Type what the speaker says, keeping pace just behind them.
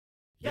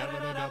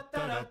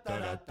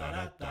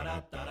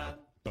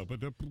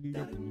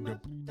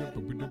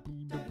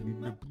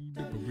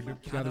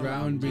Gather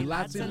round me,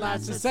 lads and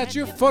lads, to set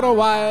you foot a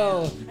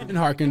while, and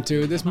hearken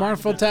to this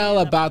mournful tale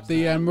about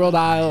the Emerald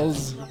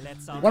Isles.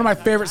 One of my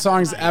favorite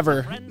songs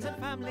ever.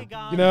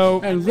 You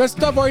know, And rest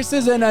the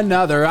voices in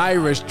another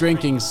Irish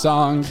drinking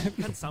song.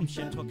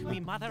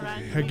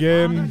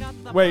 again,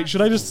 wait,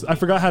 I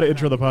forgot how to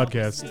intro the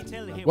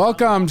podcast.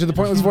 Welcome to the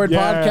Pointless Void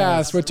Yes.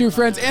 podcast, where two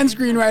friends and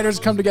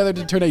screenwriters come together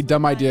to turn a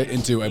dumb idea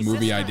into a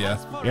movie idea.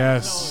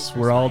 Yes,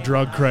 we're all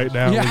drunk right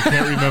now. Yeah. We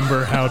can't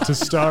remember how to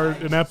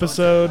start an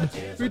episode.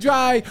 We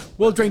try,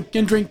 we'll drink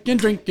and drink and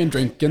drink and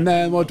drink, and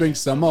then we'll drink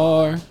some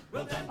more.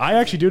 I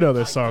actually do know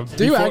this song.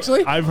 Do you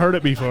actually? I've heard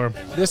it before.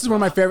 This is one of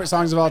my favorite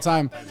songs of all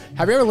time.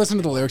 Have you ever listened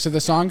to the lyrics of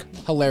this song?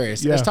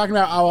 Hilarious. Yeah. It's talking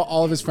about how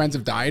all of his friends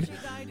have died,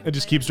 It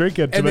just keeps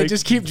drinking. and they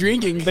just keep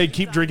drinking. They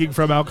keep drinking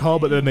from alcohol,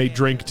 but then they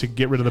drink to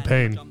get rid of the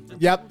pain.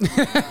 Yep.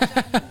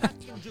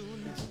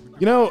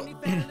 You know,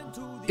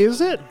 is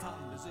it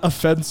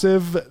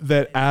offensive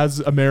that as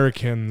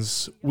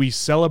Americans, we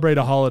celebrate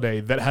a holiday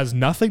that has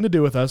nothing to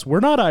do with us? We're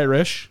not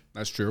Irish.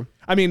 That's true.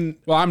 I mean,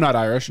 Well, I'm not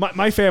Irish.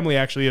 my family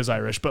actually is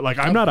Irish, but like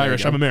I'm not there you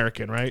Irish. go. I'm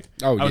American, right?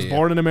 Oh, I was yeah.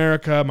 born in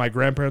America. My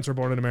grandparents were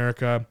born in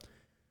America,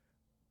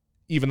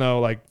 even though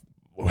like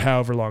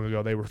however long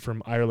ago they were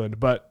from Ireland.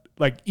 But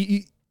like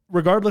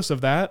regardless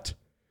of that,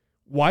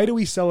 why do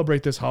we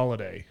celebrate this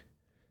holiday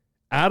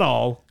at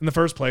all in the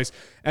first place?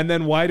 And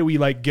then why do we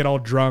like get all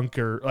drunk,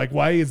 or like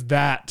why is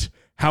that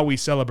how we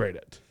celebrate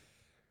it?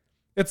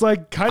 It's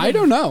like kind of, I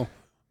don't know.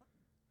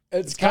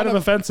 It's kind of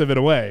offensive in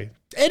a way.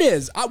 It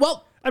is.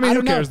 Well, I mean, who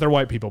don't know. cares? They're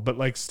white people, but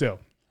like still.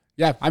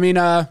 Yeah. I mean,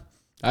 I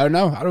don't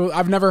know.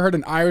 I've never heard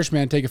an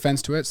Irishman take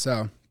offense to it,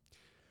 so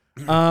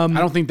I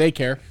don't think they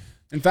care.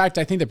 In fact,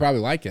 I think they probably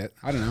like it.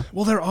 I don't know.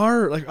 Well, there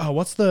are like,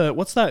 what's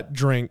that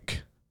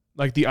drink?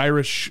 Like the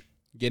Irish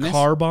Guinness?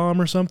 car bomb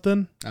or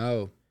something.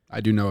 Oh, I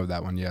do know of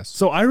that one. Yes.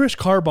 So Irish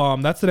car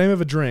bomb, that's the name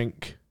of a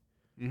drink.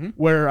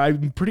 Where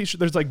I'm pretty sure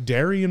there's like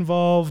dairy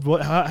involved.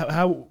 What?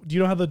 How do you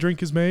know how the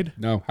drink is made?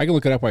 No, I can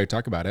look it up while you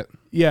talk about it.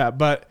 Yeah,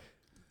 but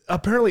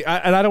apparently,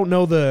 I don't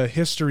know the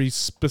history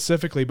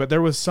specifically, but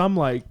there was some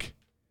like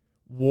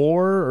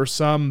war or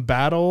some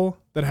battle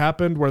that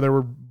happened where there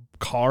were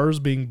cars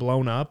being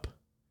blown up,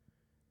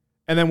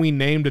 and then we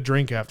named a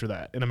drink after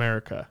that in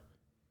America.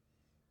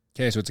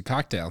 Okay, so it's a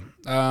cocktail.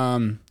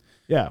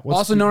 Yeah.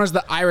 Also known as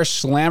the Irish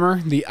Slammer,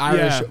 the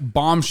Irish Yeah.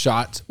 Bomb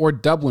Shot, or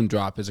Dublin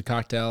Drop is a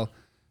cocktail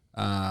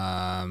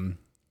by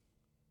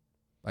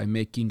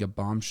making a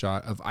bomb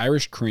shot of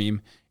Irish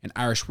cream and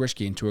Irish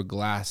whiskey into a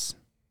glass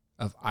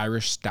of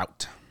Irish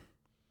stout.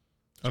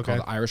 It's Okay. called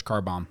the Irish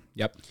Car Bomb.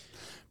 Yep.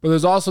 But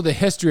there's also the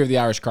history of the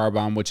Irish Car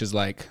Bomb, which is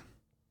like,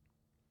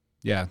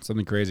 yeah,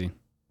 something crazy.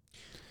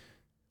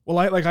 Well,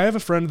 I have a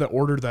friend that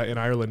ordered that in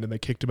Ireland and they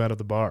kicked him out of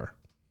the bar.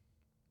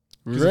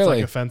 'Cause It's Really?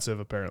 like offensive,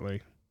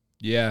 apparently.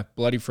 Yeah,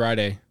 Bloody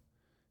Friday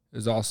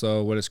is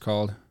also what it's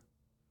called.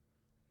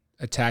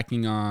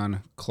 Attacking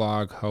on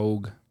Clog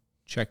Hogue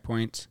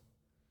checkpoints.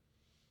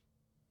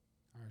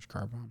 Irish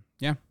Car Bomb.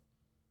 Yeah.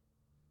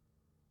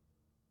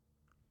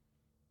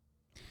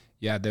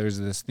 Yeah, there's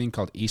this thing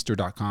called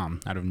Easter.com.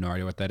 I have no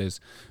idea what that is.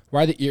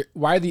 Why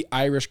the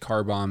Irish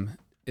Car Bomb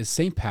is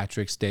St.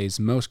 Patrick's Day's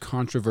most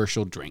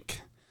controversial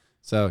drink.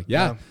 So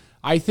yeah.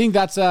 I think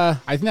that's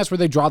where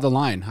they draw the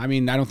line. I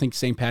mean, I don't think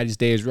St. Patty's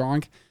Day is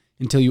wrong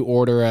until you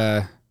order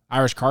a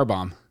Irish Car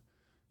Bomb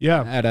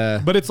Yeah. at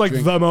a. But it's like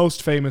drink. the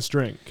most famous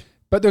drink.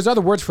 But there's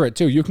other words for it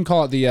too. You can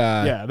call it the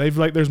Yeah,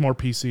 there's more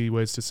PC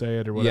ways to say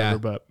it or whatever, Yeah.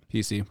 but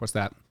PC. What's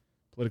that?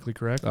 politically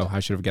correct. Oh, I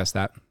should have guessed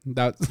that.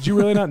 Did you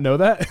really not know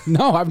that?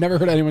 No, I've never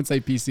heard anyone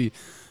say PC,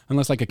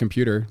 unless like a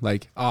computer.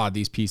 Like,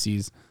 these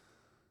PCs.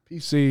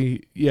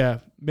 PC, yeah,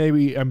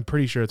 maybe. I'm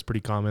pretty sure it's pretty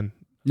common.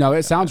 No,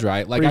 it sounds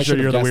right. Like, Pretty I sure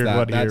should you're have the guessed weird that.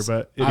 one here,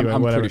 but anyway,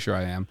 I'm whatever. pretty sure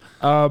I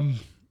am.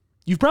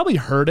 You've probably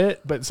heard it,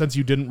 but since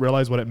you didn't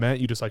realize what it meant,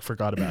 you just like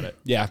forgot about it.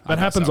 Yeah, I That guess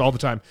happens so. all the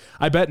time.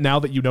 I bet now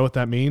that you know what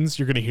that means,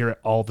 you're going to hear it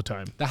all the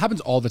time. That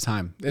happens all the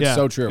time. It's Yeah,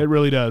 so true. It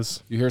really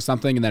does. You hear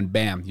something and then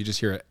bam, you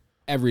just hear it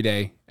every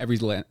day,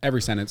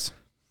 every sentence.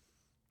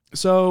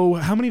 So,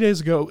 how many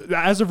days ago,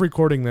 as of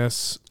recording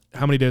this,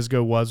 how many days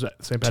ago was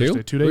St. Patrick's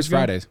Day? 2 days It was ago?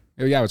 Fridays.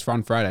 Oh, yeah, it was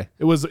on Friday.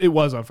 It was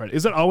on Friday.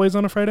 Is it always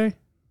on a Friday?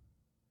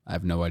 I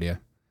have no idea.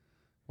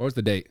 What was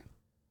the date?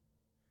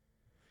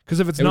 Because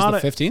if it's It was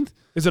not, the 15th?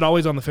 is it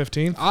always on the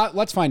 15th?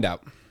 Let's find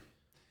out.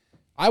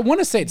 I want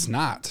to say it's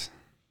not.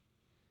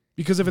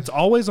 Because if it's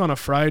always on a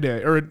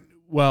Friday,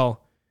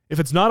 if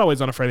it's not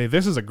always on a Friday,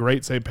 this is a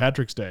great St.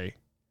 Patrick's Day.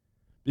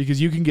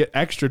 Because you can get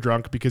extra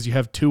drunk because you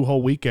have 2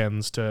 whole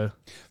weekends to...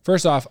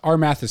 First off, our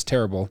math is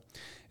terrible.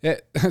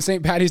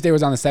 St. Patty's Day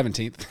was on the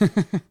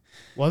 17th.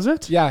 Was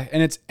it? Yeah,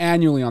 and it's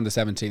annually on the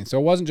 17th. So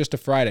it wasn't just a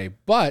Friday.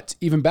 But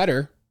even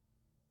better,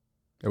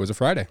 it was a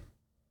Friday.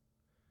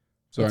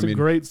 So It's a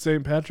great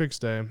St. Patrick's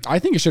Day. I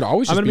think it should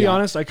always just I'm going to be be on.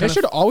 honest, I It kind of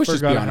should always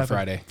just be forgot on it a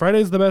Friday. happened.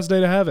 Friday's the best day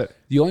to have it.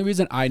 The only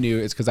reason I knew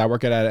is because I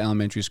work at an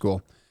elementary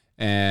school.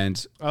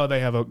 And Oh, they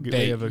have a we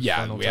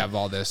final time. have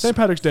all this. St.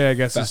 Patrick's Day, I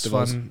guess,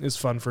 festivals. is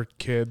fun for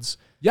kids.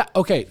 Yeah.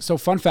 Okay. So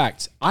fun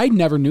fact. I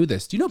never knew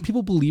this. Do you know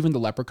people believe in the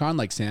leprechaun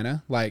like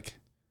Santa? Like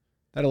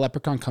that a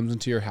leprechaun comes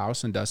into your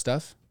house and does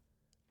stuff?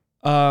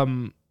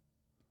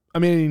 I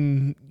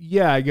mean,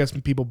 yeah, I guess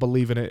people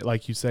believe in it,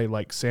 like you say,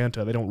 like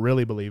Santa. They don't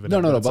really believe in it.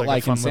 No, it's but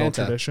like a fun in little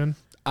Santa. tradition.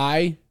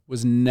 I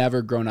was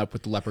never grown up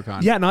with the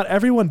leprechaun. Yeah, not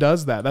everyone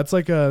does that. That's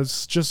like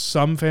just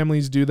some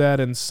families do that,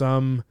 and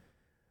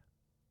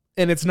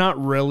it's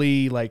not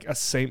really like a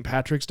St.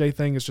 Patrick's Day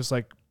thing. It's just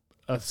like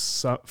a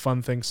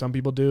fun thing some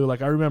people do.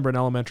 Like I remember in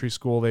elementary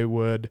school, they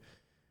would,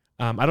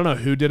 I don't know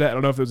who did it. I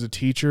don't know if it was the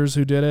teachers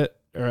who did it,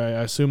 or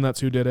I assume that's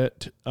who did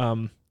it.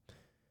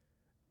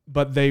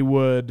 But they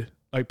would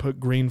like put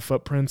green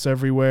footprints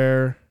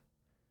everywhere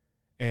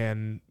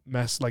and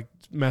mess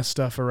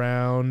stuff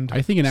around.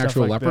 I think an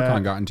actual like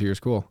leprechaun got into your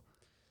school.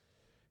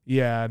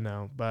 Yeah,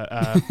 no, but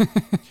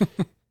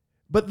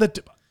but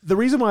the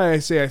reason why I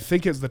say I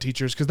think it's the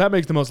teachers, because that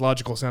makes the most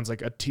logical sense.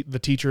 Like the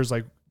teachers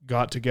like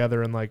got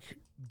together and like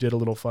did a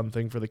little fun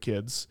thing for the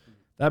kids.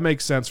 That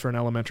makes sense for an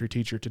elementary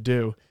teacher to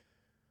do.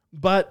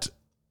 But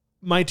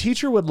my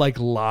teacher would like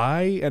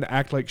lie and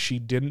act like she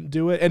didn't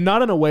do it, and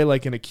not in a way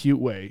like in a cute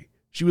way.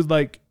 She would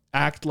like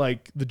act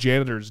like the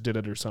janitors did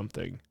it or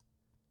something.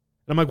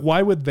 And I'm like,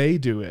 why would they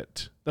do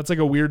it? That's like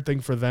a weird thing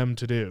for them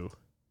to do.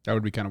 That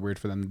would be kind of weird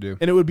for them to do.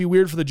 And it would be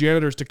weird for the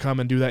janitors to come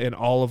and do that in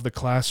all of the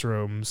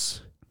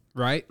classrooms.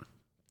 Right?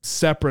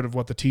 Separate of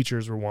what the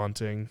teachers were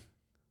wanting.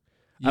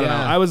 Yeah. I don't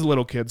know. I was a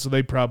little kid, so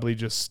I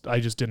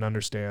just didn't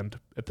understand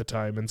at the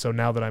time. And so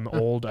now that I'm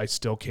old, I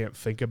still can't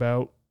think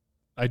about.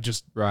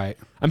 Right.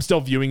 I'm still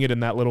viewing it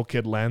in that little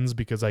kid lens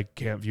because I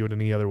can't view it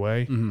any other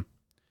way. Mm-hmm.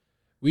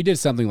 We did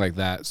something like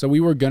that. So we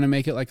were going to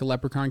make it like a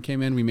leprechaun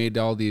came in. We made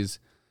all these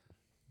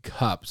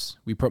cups.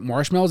 We put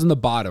marshmallows in the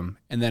bottom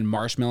and then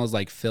marshmallows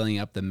like filling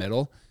up the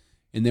middle.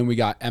 And then we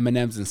got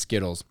M&Ms and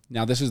Skittles.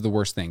 Now, this is the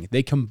worst thing.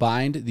 They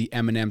combined the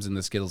M&Ms and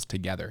the Skittles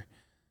together.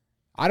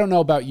 I don't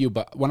know about you,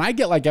 but when I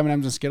get like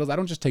M&Ms and Skittles, I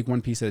don't just take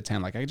one piece at a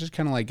time. Like I just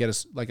kind of like get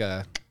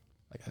a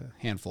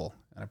handful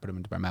and I put them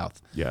into my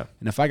mouth. Yeah.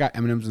 And if I got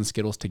M&Ms and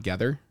Skittles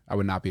together, I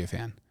would not be a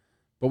fan.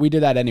 But we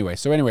did that anyway.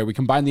 So anyway, we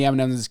combined the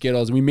M&Ms and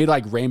Skittles and we made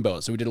like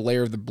rainbows. So we did a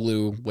layer of the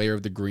blue, layer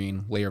of the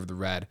green, layer of the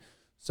red,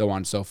 so on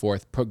and so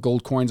forth. Put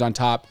gold coins on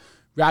top,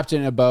 wrapped it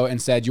in a bow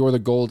and said, "You're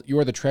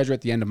the treasure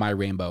at the end of my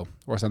rainbow,"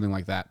 or something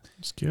like that.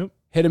 It's cute.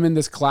 Hit him in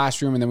this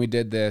classroom, and then we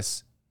did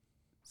this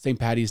St.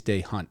 Patty's Day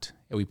hunt.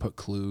 And we put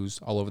clues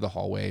all over the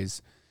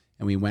hallways,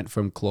 and we went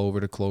from clover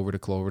to clover to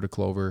clover to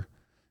clover.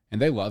 And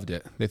they loved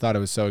it. They thought it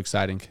was so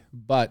exciting.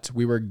 But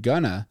we were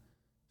gonna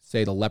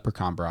say the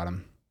leprechaun brought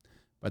them.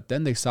 But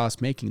then they saw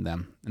us making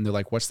them, and they're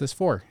like, "What's this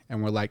for?"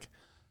 And we're like,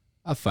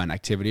 "A fun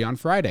activity on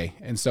Friday."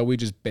 And so we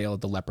just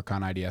bailed the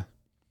leprechaun idea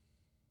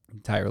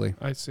entirely.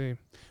 I see.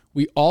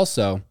 We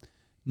also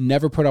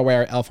never put away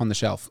our elf on the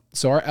shelf.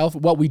 So our elf,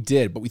 well, we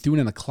did, but we threw it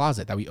in a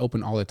closet that we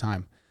open all the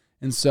time.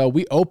 And so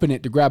we open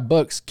it to grab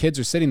books. Kids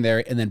are sitting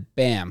there, and then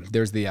bam,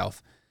 there's the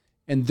elf.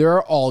 And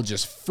they're all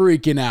just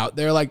freaking out.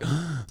 They're like,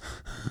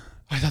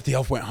 "I thought the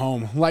elf went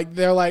home." Like,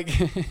 they're like,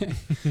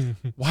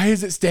 "Why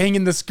is it staying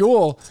in the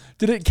school?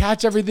 Did it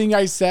catch everything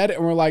I said?"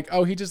 And we're like,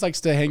 "Oh, he just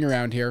likes to hang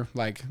around here."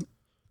 Like,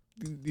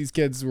 these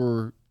kids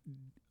were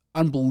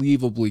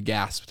unbelievably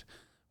gasped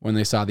when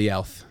they saw the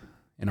elf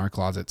in our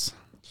closets.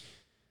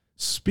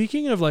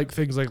 Speaking of like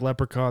things like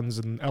leprechauns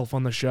and Elf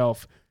on the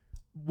Shelf,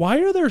 why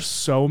are there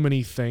so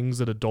many things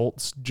that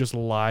adults just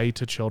lie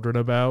to children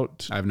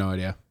about? I have no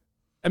idea.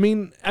 I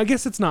mean, I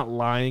guess it's not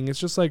lying. It's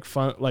just like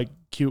fun, like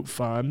cute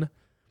fun.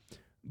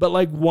 But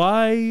like,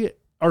 why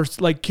are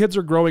like kids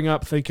are growing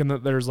up thinking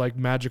that there's like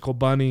magical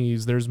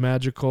bunnies, there's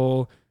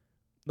magical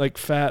like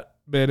fat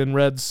men in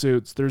red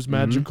suits, there's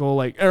magical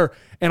and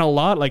a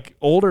lot like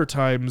older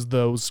times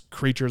those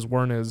creatures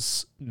weren't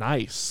as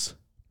nice.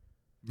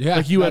 Yeah,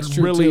 like you had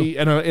really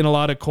in in a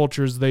lot of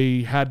cultures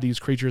they had these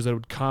creatures that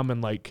would come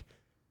and like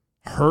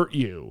hurt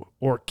you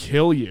or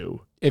kill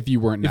you if you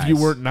weren't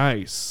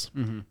nice.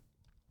 Mm-hmm.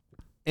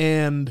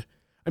 And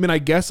I mean, I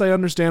guess I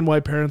understand why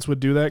parents would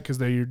do that because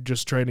they're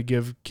just trying to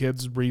give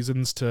kids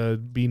reasons to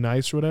be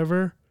nice or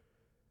whatever.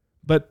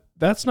 But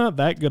that's not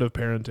that good of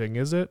parenting,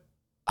 is it?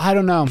 I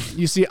don't know.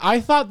 You see,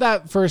 I thought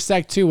that for a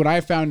sec too when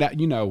I found out,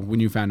 when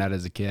you found out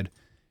as a kid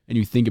and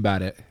you think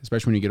about it,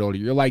 especially when you get older,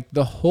 you're like,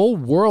 the whole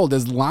world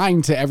is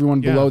lying to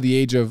everyone below the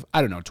age of,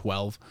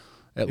 12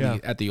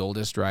 least, at the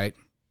oldest, right?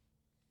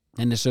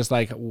 And it's just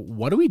like,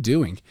 what are we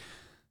doing?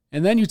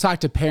 And then you talk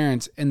to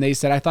parents and they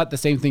said, "I thought the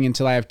same thing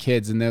until I have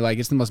kids." And they're like,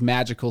 it's the most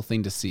magical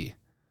thing to see.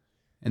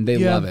 And they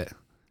love it.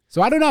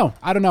 So I don't know.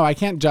 I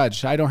can't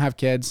judge. I don't have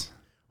kids.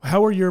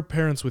 How were your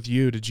parents with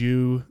you? Did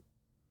you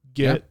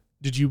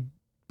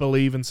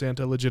believe in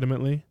Santa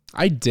legitimately?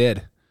 I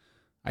did.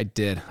 I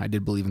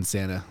did believe in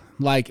Santa.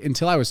 Like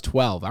until I was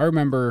 12. I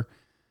remember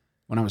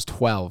when I was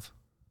 12,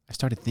 I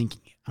started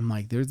thinking, I'm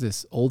like, there's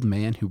this old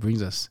man who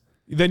brings us.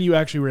 Then you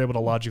actually were able to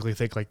logically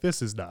think like,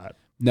 this is not.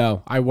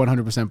 No, I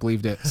 100%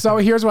 believed it. So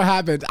here's what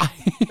happened.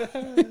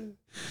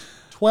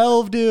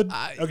 12, dude.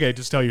 Okay,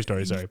 just tell your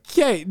story. Sorry.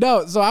 Okay,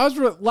 no. So I was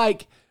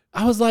like,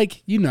 I was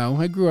like,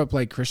 I grew up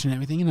like Christian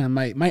and everything, and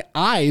my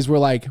eyes were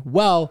like,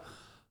 well,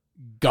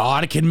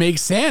 God can make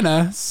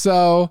Santa,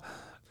 so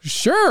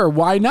sure,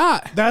 why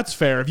not? That's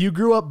fair. If you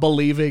grew up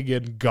believing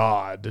in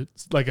God,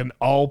 like an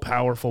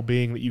all-powerful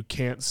being that you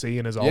can't see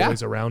and is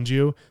always around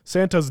you,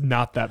 Santa's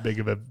not that big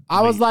of a leap.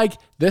 I was like,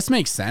 this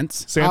makes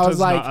sense. Santa's I was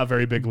like, not a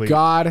very big leap.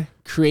 God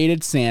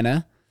created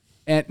Santa,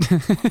 and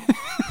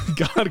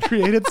God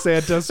created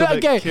Santa so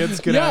that kids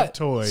could have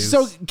toys.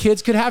 So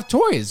kids could have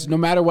toys no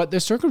matter what their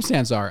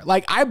circumstances are.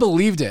 Like, I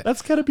believed it.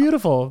 That's kind of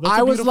beautiful. That's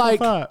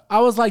I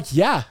was like,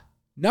 yeah,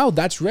 no,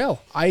 that's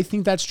real. I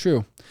think that's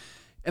true.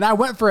 And I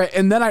went for it.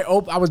 And then I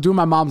was doing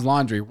my mom's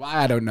laundry.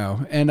 Why? I don't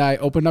know. And I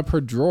opened up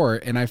her drawer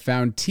and I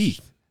found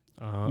teeth.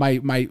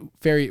 My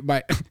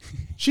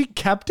she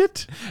kept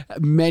it?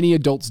 Many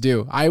adults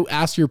do. I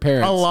asked your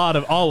parents.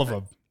 All of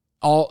them.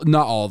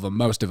 Not all of them,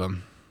 most of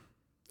them.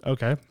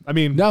 Okay. I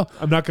mean, no,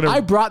 I'm not going to. I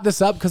brought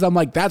this up because I'm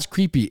like, that's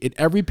creepy. And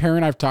every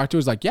parent I've talked to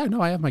is like, yeah,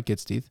 no, I have my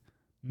kids' teeth.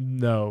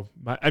 No.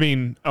 I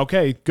mean,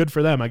 okay, good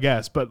for them, I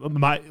guess. But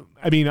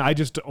I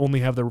just only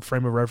have the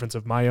frame of reference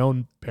of my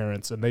own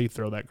parents, and they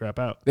throw that crap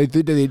out. They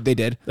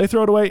did. They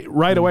throw it away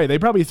right away. They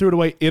probably threw it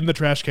away in the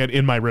trash can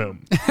in my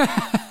room.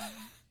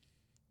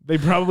 They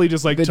probably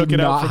just took it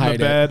out from the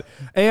bed.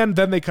 And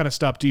then they kind of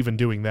stopped even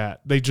doing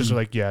that. They just are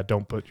like, yeah,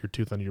 don't put your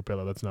tooth under your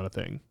pillow. That's not a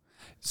thing.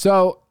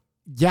 So,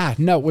 yeah,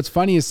 no, what's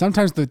funny is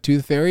sometimes the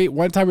tooth fairy,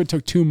 one time it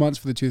took 2 months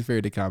for the tooth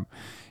fairy to come.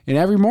 And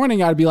every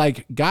morning I'd be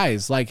like,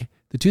 guys, like,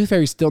 the tooth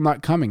fairy's still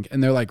not coming.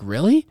 And they're like,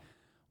 really?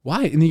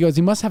 Why? And he goes,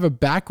 he must have a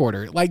back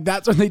order. Like,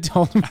 that's what they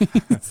told me.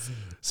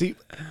 See,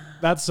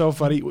 that's so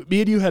funny.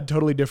 Me and you had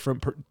totally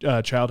different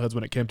childhoods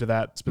when it came to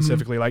that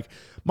specifically. Like,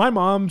 my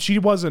mom, she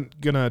wasn't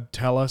going to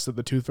tell us that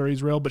the tooth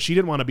fairy's real, but she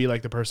didn't want to be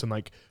like the person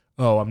like,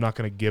 oh, I'm not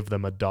going to give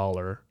them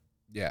 $1.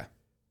 Yeah.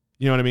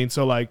 You know what I mean?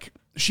 So, like,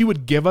 she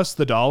would give us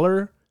the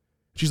 $1.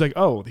 She's like,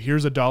 oh,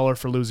 here's $1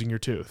 for losing your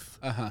tooth.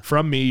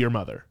 From me, your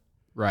mother.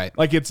 Right.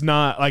 Like, it's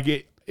not,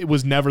 like, it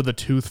was never the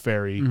tooth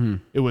fairy.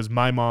 It was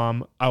my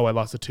mom. Oh, I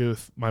lost a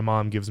tooth. My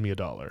mom gives me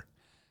 $1.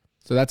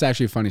 So that's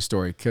actually a funny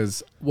story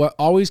because what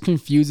always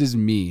confuses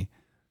me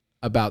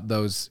about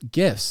those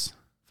gifts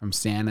from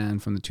Santa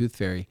and from the tooth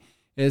fairy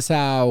is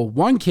how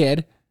one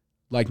kid,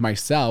 like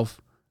myself,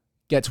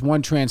 gets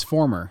one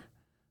Transformer,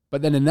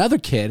 but then another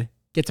kid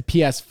gets a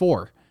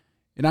PS4.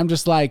 And I'm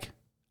just like,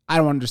 I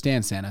don't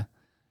understand Santa.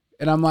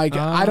 And I'm like,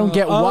 I don't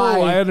get why.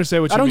 I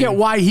understand what you mean. I don't get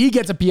why he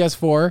gets a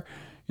PS4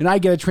 and I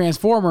get a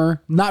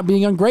Transformer. Not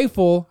being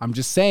ungrateful. I'm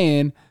just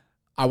saying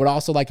I would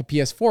also like a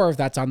PS4 if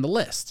that's on the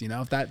list.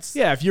 If that's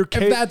if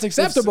that's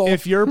acceptable.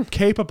 If you're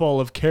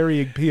capable of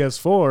carrying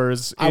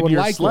PS4s in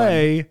your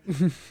sleigh,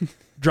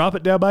 drop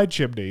it down my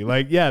chimney.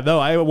 Like, yeah, no,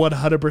 I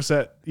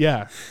 100%.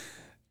 Yeah.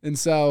 And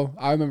so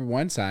I remember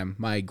one time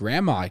my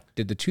grandma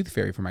did the tooth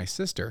fairy for my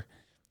sister,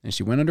 and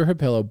she went under her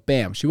pillow.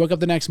 Bam! She woke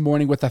up the next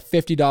morning with a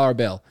 $50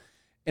 bill.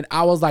 And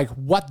I was like,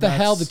 what the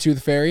hell, the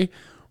tooth fairy?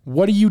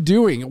 What are you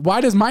doing?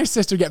 Why does my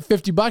sister get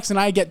 $50 and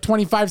I get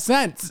 25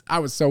 cents? I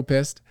was so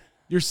pissed.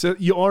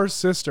 Your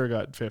sister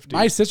got 50.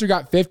 My sister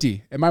got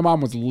 50 and my mom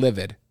was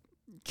livid.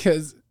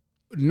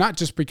 Not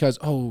just because,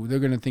 oh, they're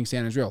going to think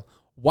Santa's real.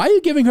 Why are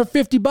you giving her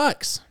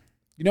 $50?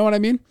 You know what I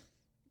mean?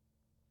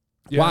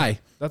 Yeah, why?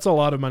 That's a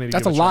lot of money.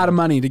 That's a lot of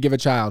money to give a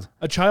child.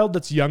 A child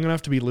that's young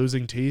enough to be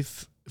losing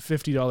teeth,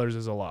 $50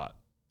 is a lot.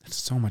 That's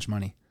so much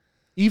money.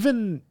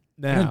 Even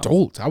now. An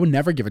adult, I would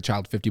never give a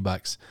child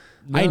 $50.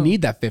 No. I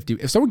need that 50.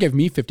 If someone gave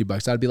me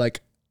 $50, I'd be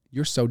like,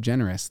 you're so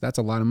generous. That's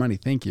a lot of money.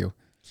 Thank you.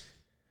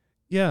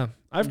 Yeah.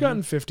 I've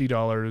gotten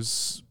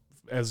 $50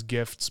 as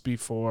gifts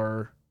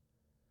before.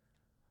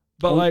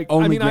 But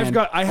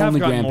I have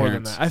gotten more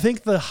than that. I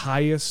think the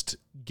highest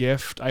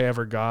gift I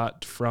ever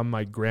got from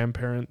my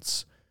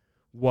grandparents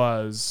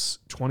was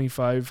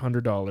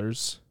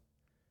 $2,500.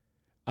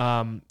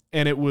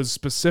 And it was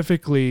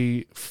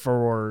specifically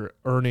for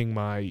earning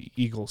my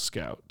Eagle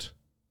Scout.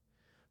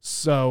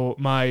 So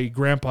my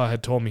grandpa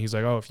had told me, he's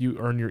like, oh, if you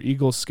earn your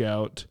Eagle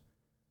Scout,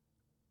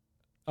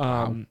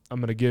 I'm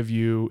going to give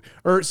you,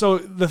 so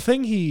the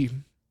thing he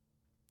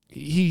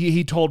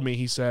told me,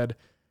 he said,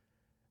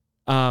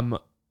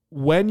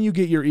 when you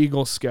get your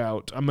Eagle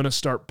Scout, I'm going to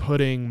start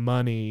putting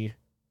money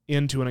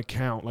into an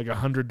account, like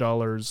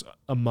 $100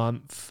 a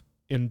month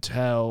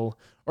until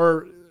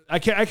I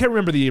can't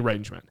remember the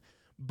arrangement,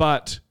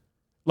 but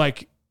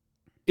like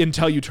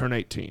until you turn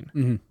 18.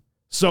 Mm-hmm.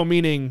 So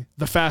meaning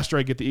the faster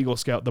I get the Eagle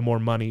Scout, the more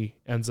money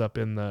ends up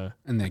in the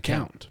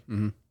account.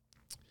 Mm-hmm.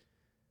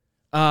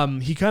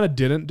 He kind of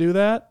didn't do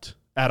that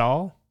at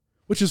all,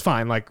 which is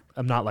fine. Like,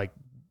 I'm not like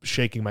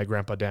shaking my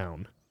grandpa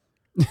down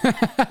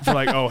for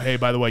like, oh, hey,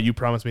 by the way, you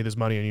promised me this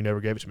money and you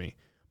never gave it to me.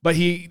 But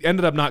he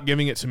ended up not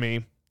giving it to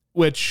me,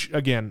 which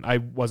again, I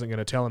wasn't going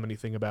to tell him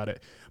anything about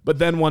it. But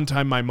then one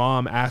time my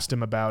mom asked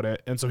him about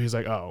it. And so he's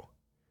like, oh,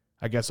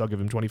 I guess I'll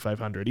give him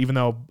 $2,500, even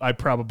though I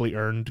probably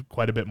earned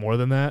quite a bit more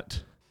than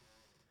that.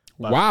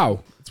 But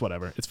wow. It's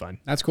whatever. It's fine.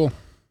 That's cool.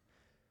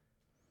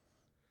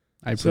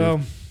 I approve.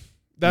 So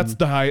that's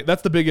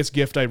that's the biggest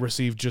gift I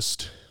received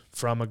just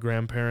from a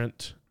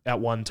grandparent at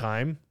one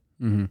time.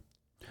 Mm-hmm.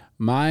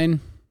 Mine,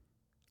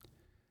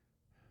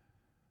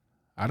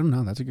 I don't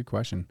know. That's a good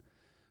question.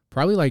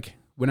 Probably like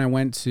when I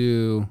went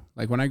to,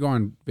 like when I go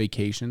on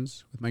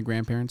vacations with my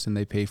grandparents and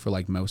they pay for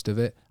like most of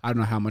it. I don't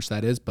know how much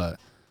that is, but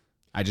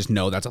I just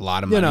know that's a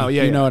lot of money.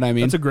 You know what I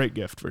mean? That's a great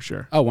gift for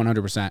sure. Oh,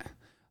 100%.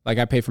 Like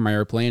I pay for my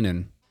airplane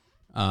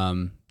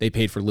and they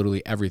paid for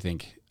literally everything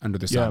under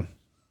the sun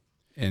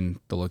in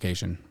the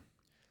location.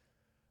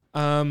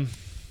 But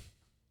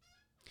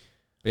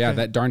yeah, Okay.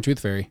 that darn tooth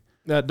fairy.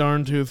 That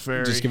darn tooth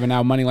fairy. Just giving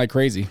out money like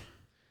crazy.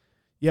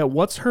 Yeah,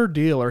 what's her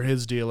deal or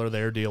his deal or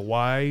their deal?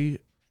 Why?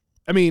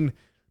 I mean,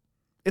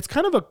 it's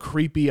kind of a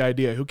creepy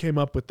idea. Who came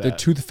up with that? The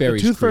tooth fairy.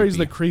 The tooth fairy is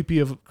the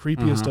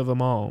creepiest of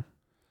them all.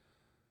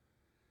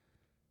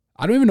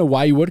 I don't even know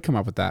why you would come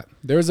up with that.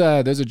 There's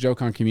a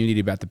joke on Community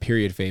about the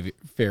period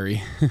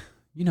fairy.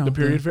 You know, The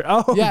period fairy.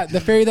 Oh, yeah,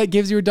 the fairy that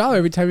gives you $1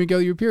 every time you go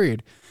to your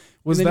period.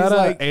 Was And then that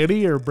he's like,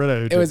 Annie or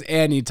Britta? it was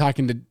Annie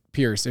talking to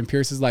Pierce, and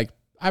Pierce is like,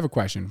 I have a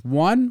question.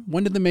 One,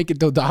 when did they make it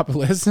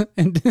Dodopolis?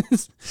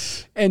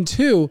 And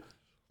two,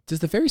 does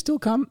the fairy still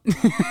come?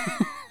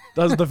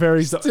 Does the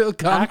fairy Still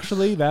come?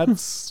 Actually,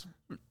 that's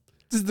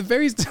Does the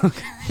fairy still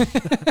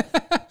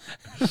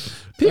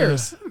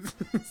Pierce.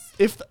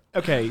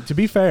 okay. To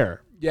be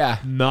fair, Yeah.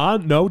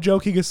 no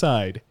joking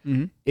aside,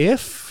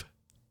 if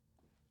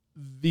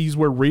these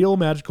were real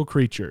magical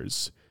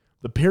creatures,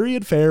 the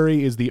period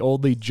fairy is the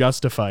only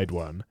justified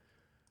one.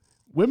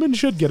 Women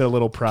should get a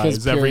little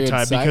prize every periods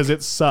time suck. because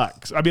it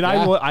sucks. I mean,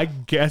 Yeah. I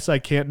guess I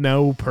can't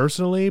know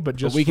personally, but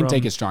just But we can from,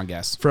 take a strong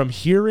guess. from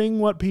hearing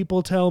what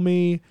people tell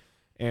me,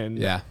 and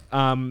Yeah.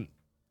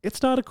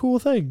 it's not a cool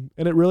thing,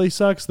 and it really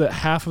sucks that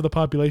half of the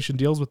population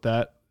deals with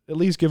that. At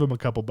least give them a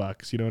couple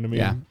bucks. You know what I mean?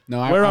 Yeah. No,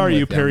 Where I'm are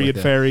you, with I'm period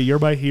with fairy? You're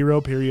my hero,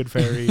 period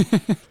fairy.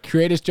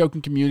 Greatest joke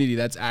in Community.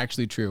 That's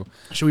actually true.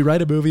 Should we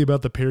write a movie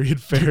about the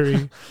period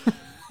fairy?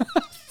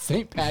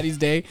 St. Patty's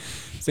Day.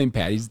 St.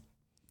 Patty's.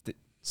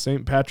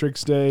 St.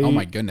 Patrick's Day. Oh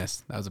my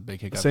goodness. That was a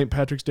big hiccup. St.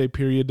 Patrick's Day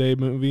period day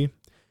movie,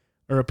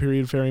 or a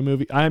period fairy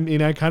movie. I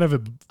mean, I kind of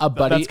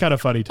buddy- that's kind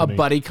of funny to A me.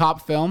 buddy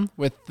cop film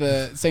with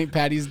the St.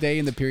 Patty's Day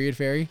and the period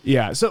fairy.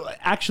 Yeah. So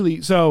actually,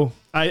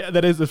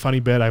 that is a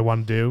funny bit I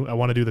want to do. I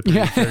want to do the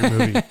period fairy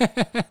movie,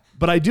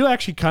 but I do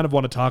actually kind of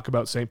want to talk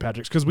about St.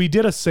 Patrick's because we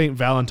did a St.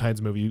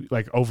 Valentine's movie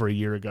like over a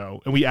year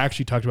ago, and we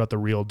actually talked about the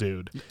real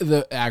dude.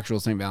 The actual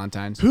St.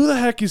 Valentine's. Who the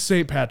heck is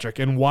St. Patrick,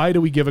 and why do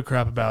we give a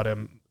crap about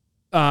him?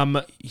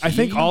 I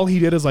think all he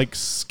did is like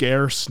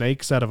scare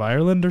snakes out of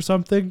Ireland or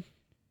something.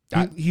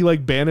 He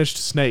like banished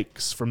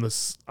snakes from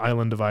this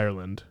island of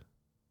Ireland.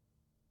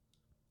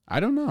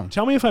 I don't know.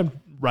 Tell me if I'm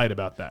right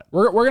about that.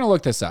 We're going to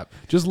look this up.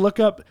 Just look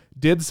up,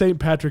 did St.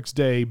 Patrick's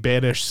Day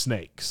banish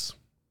snakes?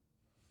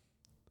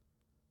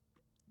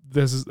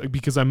 This is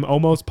because I'm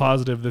almost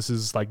positive this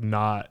is like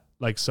not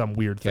like some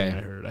weird thing Okay.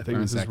 I heard. I think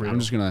One this is second. real. I'm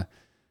just going to,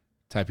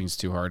 typing's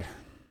too hard.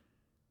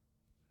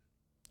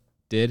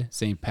 Did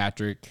St.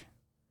 Patrick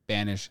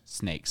banish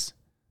snakes?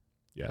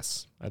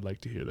 Yes, I'd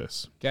like to hear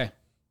this. Okay.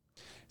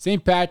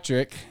 St.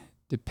 Patrick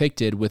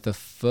depicted with a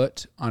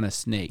foot on a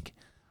snake.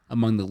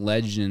 Among the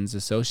legends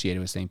associated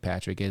with St.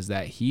 Patrick is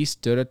that he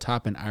stood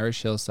atop an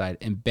Irish hillside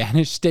and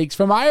banished snakes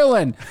from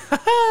Ireland,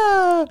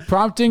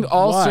 prompting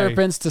all Why?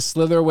 serpents to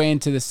slither away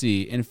into the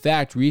sea. In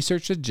fact,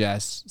 research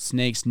suggests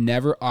snakes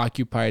never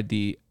occupied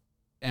the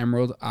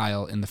Emerald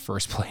Isle in the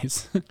first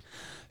place.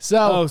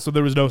 Oh, so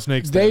there was no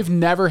snakes there. They've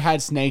never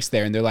had snakes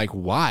there, and they're like,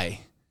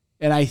 why?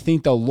 And I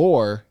think the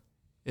lore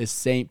is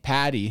St.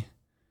 Patty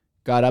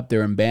got up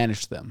there and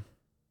banished them.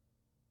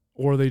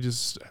 Or they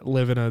just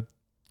live in a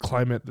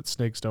climate that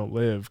snakes don't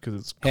live because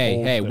it's cold.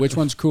 Hey, there. which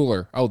one's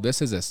cooler? Oh,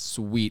 this is a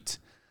sweet.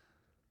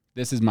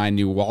 This is my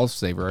new wall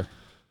saver.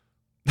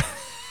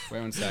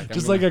 Wait one sec.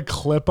 Just like a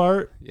clip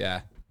art.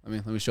 Yeah.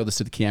 Let me show this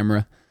to the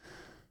camera.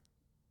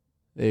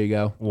 There you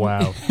go.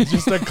 Wow.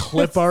 Just a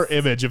clip art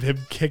image of him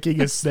kicking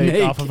a snake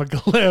Snake. off of a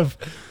cliff.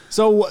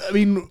 So, I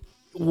mean,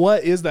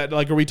 what is that?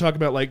 Like, are we talking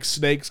about like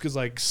snakes because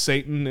like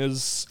Satan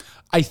is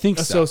I think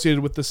so.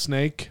 associated with the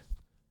snake?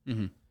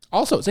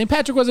 Also, St.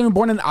 Patrick wasn't even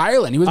born in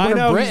Ireland. He was born I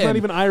know, in Britain. he's not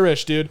even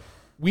Irish, dude.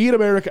 We in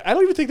America, I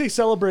don't even think they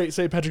celebrate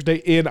St. Patrick's Day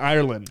in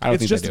Ireland. I don't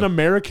It's think they just do. an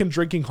American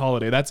drinking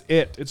holiday. That's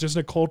it. It's just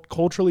a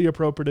culturally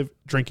appropriate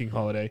drinking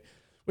holiday,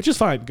 which is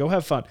fine. Go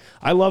have fun.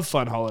 I love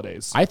fun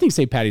holidays. I think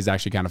St. Patty's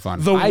actually kind of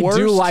fun. The I do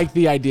worst- like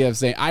the idea of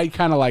saying, I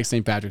kind of like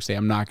St. Patrick's Day.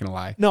 I'm not going to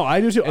lie. No, I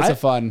do too. It's a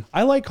fun.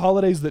 I like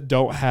holidays that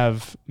don't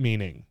have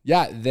meaning.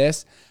 Yeah,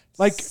 this.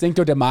 Like-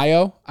 Cinco de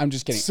Mayo. I'm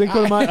just kidding.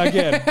 Cinco de Mayo,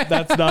 again,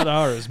 that's not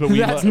ours, but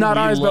That's not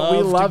ours, but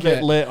we love to get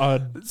it. lit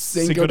on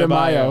Cinco de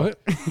Mayo.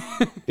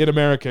 in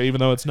America, even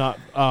though it's not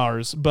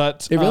ours.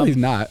 But It really is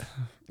not.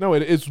 no,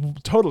 it's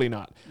totally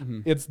not.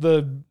 It's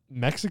the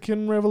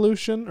Mexican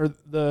Revolution or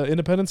the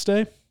Independence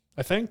Day,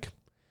 I think.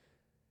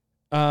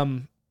 I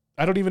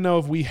don't even know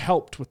if we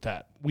helped with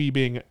that. We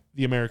being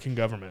the American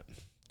government.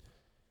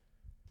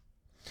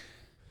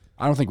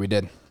 I don't think we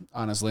did,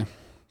 honestly.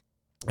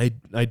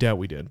 I doubt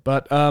we did,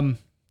 but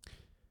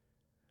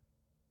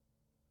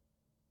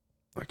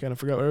I kind of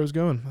forgot where I was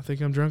going. I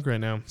think I'm drunk right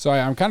now. So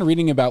I'm kind of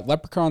reading about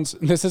leprechauns.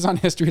 This is on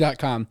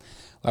history.com.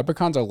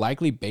 Leprechauns are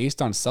likely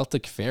based on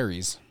Celtic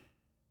fairies.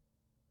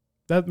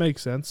 That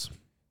makes sense.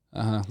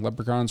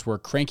 Leprechauns were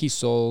cranky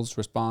souls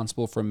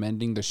responsible for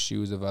mending the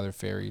shoes of other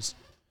fairies.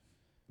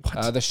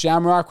 The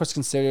shamrock was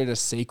considered a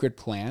sacred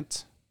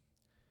plant.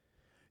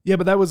 Yeah,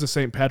 but that was a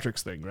St.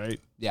 Patrick's thing, right?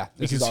 Yeah,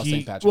 this is all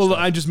St. Patrick's. Well, stuff.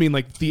 I just mean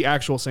like the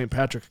actual St.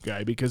 Patrick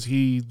guy because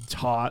he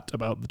taught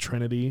about the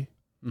Trinity.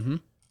 Mm-hmm.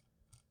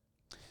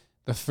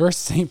 The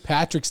first St.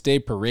 Patrick's Day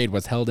parade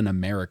was held in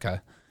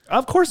America.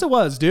 Of course it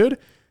was, dude.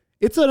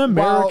 It's an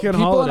American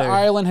people holiday. in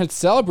Ireland had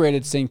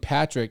celebrated St.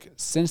 Patrick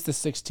since the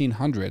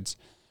 1600s.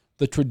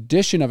 The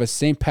tradition of a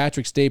St.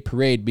 Patrick's Day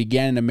parade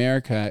began in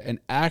America and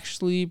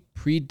actually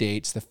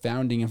predates the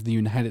founding of the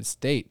United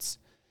States.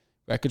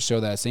 Records show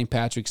that a St.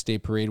 Patrick's Day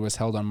parade was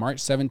held on March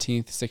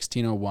 17th,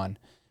 1601,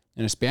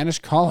 in a Spanish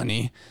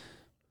colony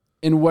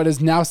in what is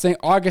now St.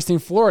 Augustine,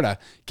 Florida.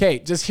 Okay,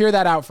 just hear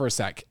that out for a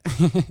sec.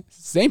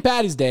 St.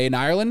 Patty's Day in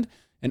Ireland,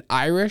 an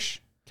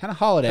Irish kind of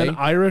holiday. An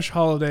Irish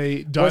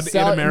holiday done in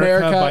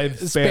America by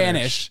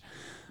Spanish.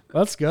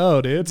 Let's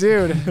go, dude.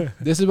 Dude,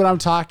 this is what I'm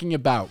talking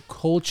about.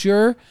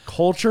 Culture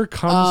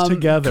comes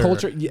together.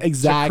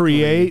 Exactly. To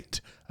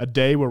create a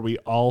day where we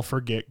all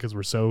forget because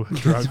we're so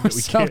drunk that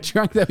we can't.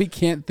 Drunk that we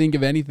can't think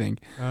of anything.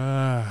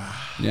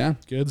 Yeah.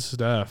 Good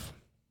stuff.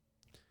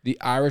 The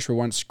Irish were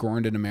once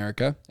scorned in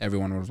America.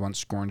 Everyone was once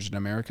scorned in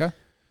America.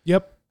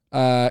 Yep.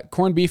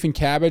 Corned beef and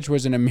cabbage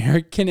was an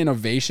American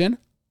innovation.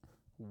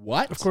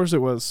 What? Of course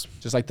it was.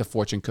 Just like the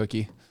fortune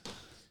cookie.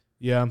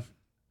 Yeah.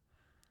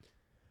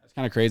 That's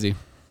kind of crazy.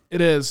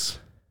 It is.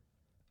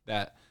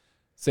 That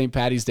St.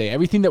 Patty's Day,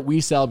 everything that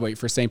we celebrate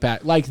for St.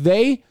 Pat, like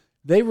they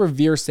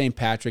revere St.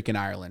 Patrick in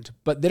Ireland,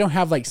 but they don't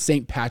have like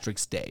St.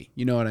 Patrick's Day.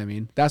 You know what I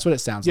mean? That's what it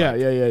sounds like.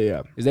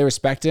 Yeah. Is they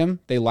respect him,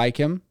 they like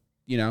him.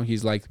 You know,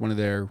 he's like one of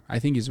their, I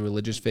think he's a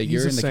religious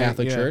figure in the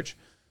Catholic Church,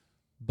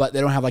 but they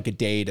don't have like a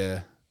day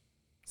to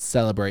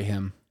celebrate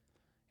him.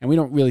 And we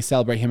don't really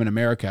celebrate him in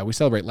America. We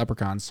celebrate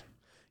leprechauns.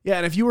 Yeah,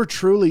 and if you were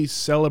truly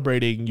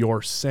celebrating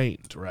your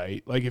saint,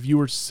 right? Like if you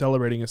were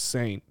celebrating a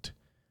saint,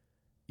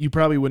 you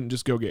probably wouldn't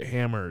just go get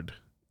hammered.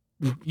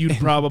 You'd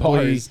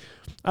probably,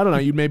 I don't know,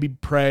 you'd maybe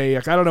pray.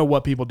 Like, I don't know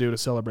what people do to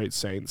celebrate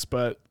saints,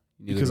 but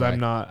because I'm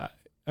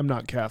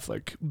not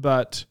Catholic,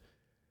 but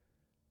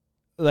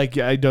like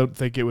I don't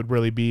think it would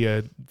really be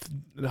a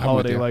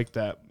holiday like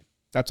that.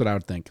 That's what I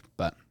would think.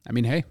 But I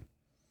mean, hey,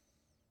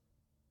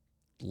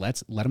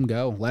 let them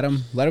go. Let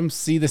them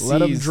see the seas. Let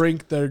them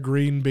drink their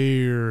green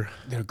beer.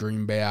 Their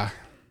green beer.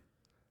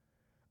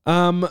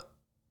 Green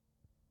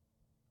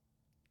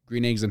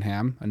eggs and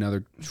ham.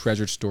 Another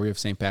treasured story of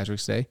St.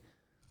 Patrick's Day.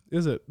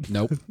 Is it?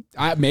 Nope.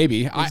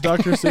 Maybe. Is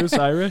Dr. Seuss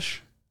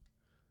Irish?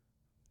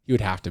 He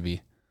would have to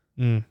be.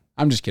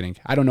 I'm just kidding.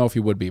 I don't know if he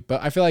would be,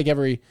 but I feel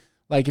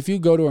like if you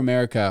go to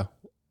America,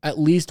 at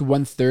least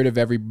 1/3 of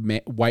every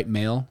white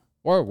male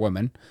or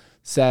woman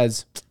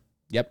says,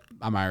 "Yep,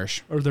 I'm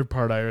Irish." Or they're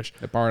part Irish.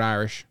 They're part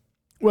Irish.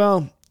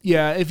 Well,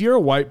 yeah, if you're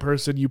a white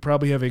person, you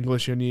probably have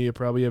English in you. You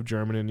probably have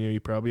German in you. You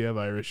probably have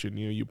Irish in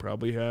you. You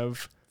probably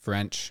have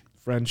French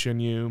in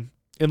you.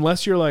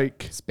 Unless you're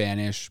like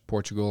Spanish,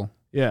 Portugal.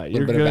 Yeah,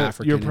 you're good.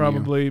 You're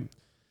probably,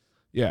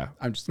 yeah.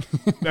 I'm just.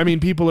 I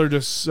mean, people are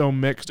just so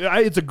mixed.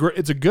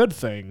 It's a good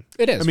thing.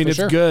 It is. I mean, it's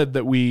sure. good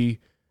that we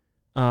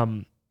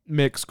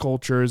mix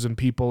cultures and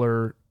people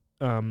are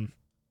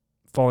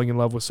falling in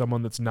love with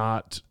someone that's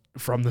not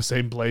from the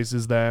same place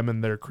as them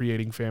and they're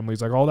creating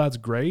families. Like, all that's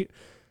great.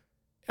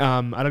 I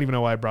don't even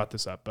know why I brought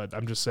this up, but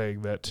I'm just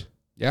saying that.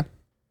 Yeah.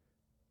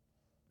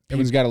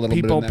 Everyone's got a little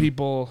bit of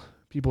them.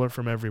 People are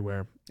from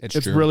everywhere. It's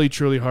true. Really,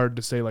 truly hard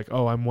to say like,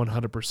 oh, I'm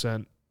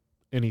 100%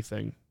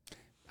 anything.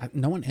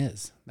 No one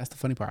is. That's the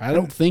funny part. I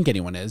don't think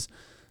anyone is.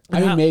 I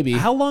mean, maybe.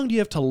 How long do you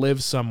have to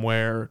live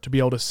somewhere to be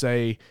able to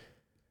say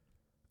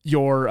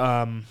your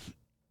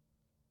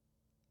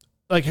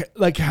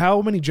like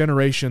how many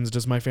generations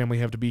does my family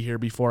have to be here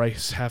before I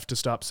have to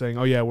stop saying,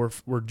 oh yeah,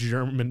 we're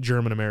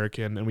German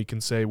American, and we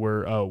can say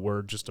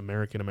we're just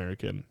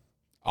American.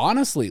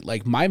 Honestly,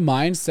 like my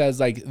mind says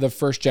like the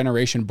first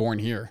generation born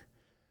here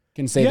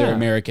can say they're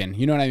American.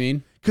 You know what I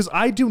mean? Because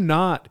I do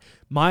not.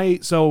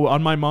 So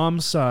on my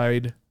mom's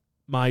side,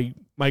 my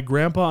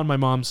grandpa on my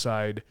mom's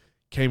side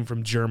came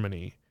from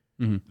Germany.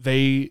 Mm-hmm.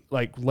 They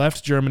like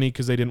left Germany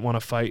because they didn't want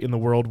to fight in the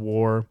World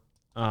War.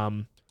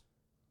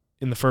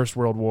 In the First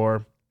World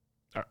War,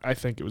 I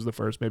think it was the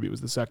first, maybe it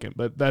was the second.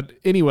 But that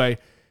anyway,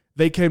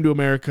 they came to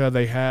America.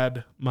 They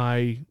had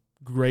my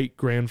great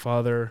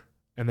grandfather,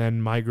 and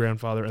then my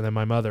grandfather, and then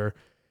my mother.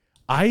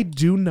 I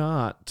do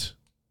not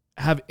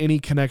have any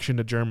connection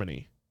to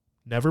Germany.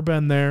 Never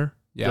been there.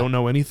 Yeah. Don't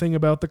know anything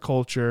about the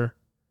culture.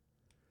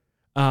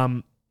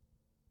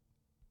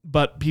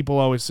 But people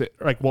always say,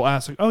 like, will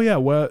ask, like, oh yeah,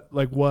 what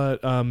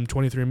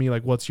 23andMe,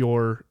 like, what's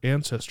your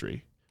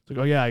ancestry? It's like,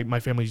 oh yeah, my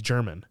family's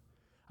German.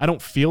 I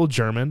don't feel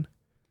German.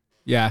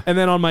 Yeah. And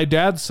then on my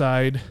dad's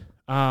side,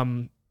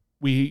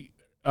 we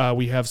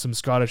have some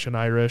Scottish and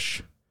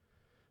Irish,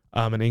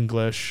 and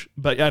English.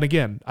 And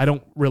again, I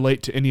don't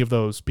relate to any of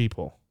those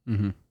people.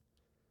 Mm-hmm.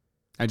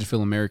 I just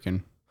feel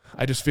American.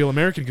 I just feel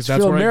American because Just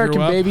that's feel where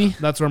American, I grew up. baby.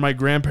 That's where my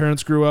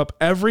grandparents grew up.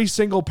 Every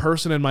single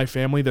person in my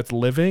family that's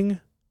living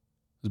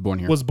Was born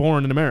here. was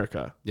born in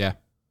America. Yeah.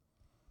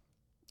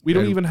 We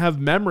don't Yeah. even have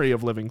memory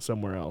of living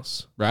somewhere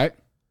else. Right?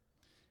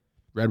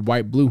 Red,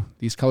 white, blue.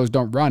 These colors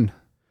don't run.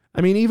 I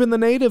mean, even the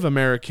Native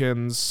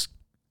Americans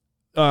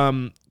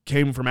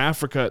came from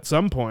Africa at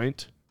some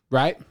point.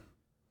 Right?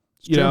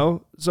 It's You true.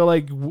 know, so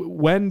like,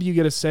 when do you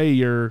get to say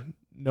you're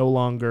no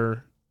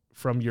longer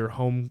from your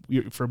home,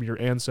 from your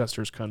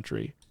ancestors'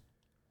 country?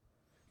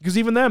 Because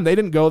even them, they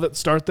didn't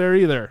start there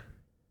either.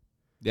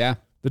 Yeah.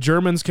 The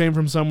Germans came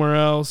from somewhere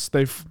else.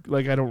 I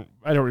don't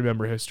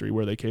remember history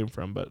where they came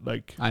from, but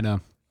like, I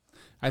know.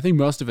 I think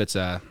most of it's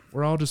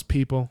we're all just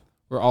people.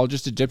 we're all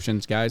just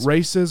Egyptians, guys.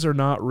 Races are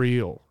not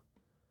real.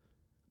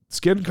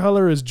 Skin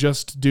color is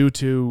just due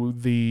to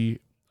the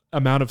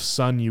amount of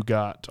sun you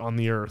got on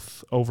the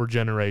earth over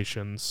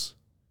generations.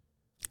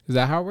 Is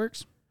that how it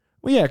works?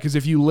 Well, yeah, because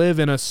if you live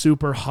in a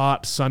super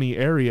hot, sunny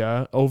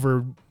area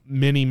over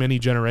many, many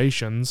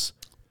generations,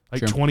 like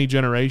True. 20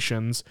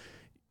 generations,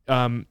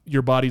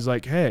 your body's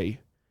like,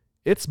 hey,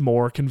 it's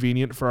more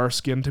convenient for our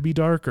skin to be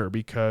darker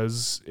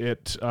because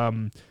it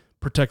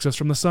protects us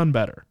from the sun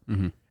better.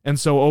 Mm-hmm. And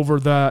so over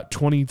the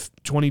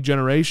 20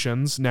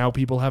 generations, now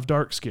people have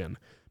dark skin.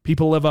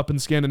 People live up in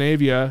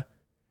Scandinavia.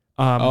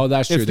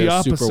 That's true. It's the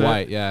They're super opposite.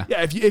 white. Yeah.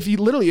 Yeah,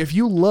 if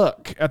you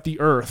look at the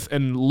earth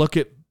and look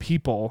at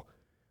people,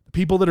 the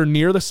people that are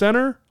near the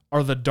center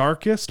are the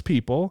darkest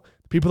people.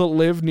 The people that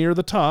live near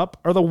the top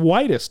are the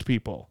whitest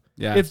people.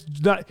 Yeah. It's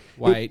not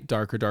White,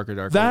 darker.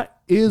 that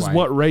is white.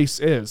 what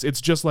race is.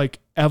 It's just like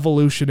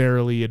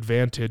evolutionarily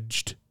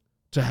advantaged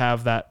to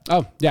have that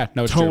Oh, yeah.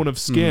 No, it's tone true. of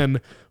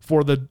skin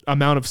for the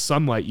amount of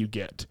sunlight you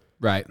get.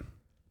 Right.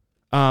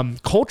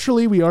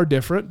 Culturally, we are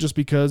different just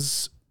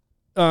because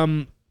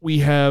we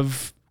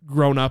have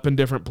grown up in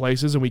different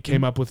places and we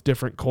came up with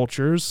different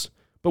cultures,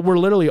 but we're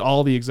literally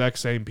all the exact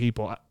same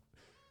people.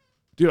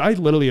 Dude, I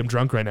literally am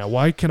drunk right now.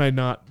 Why can I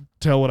not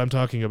tell what I'm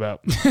talking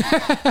about?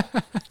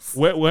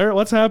 Where?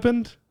 What's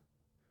happened?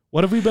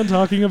 What have we been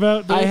talking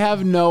about? I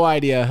have no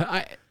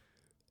idea.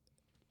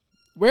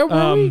 Where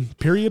were we?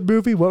 Period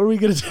movie? What were we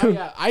going to do? Oh,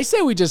 yeah. I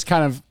say we just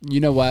kind of,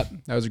 you know what?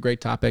 That was a great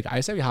topic.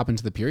 I say we hop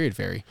into the period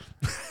fairy.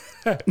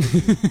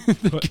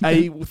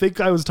 I think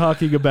I was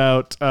talking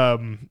about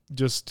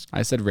just...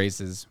 I said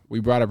races.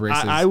 We brought up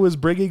races. I was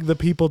bringing the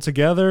people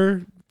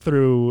together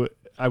through...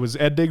 I was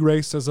ending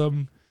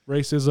racism.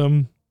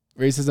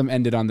 Racism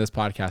ended on this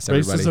podcast,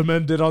 everybody. Racism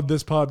ended on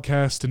this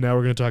podcast, and now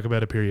we're going to talk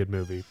about a period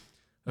movie.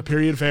 A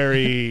period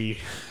fairy.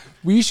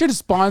 We should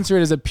sponsor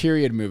it as a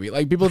period movie.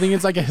 Like, people think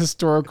it's like a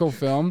historical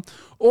film.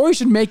 Or we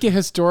should make it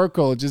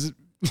historical. Just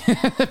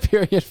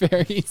period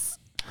fairies.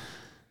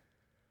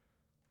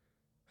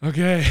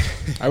 Okay.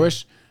 I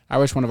wish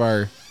one of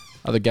our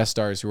other guest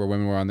stars who were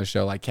women were on the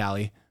show, like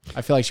Callie.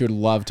 I feel like she would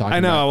love talking I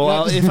know.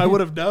 about Well, if I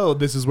would have known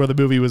this is where the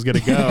movie was going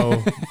to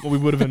go, we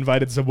would have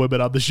invited some women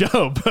on the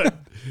show. But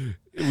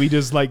we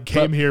just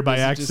came here by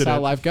this is accident. just how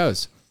life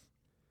goes.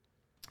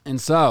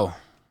 And so,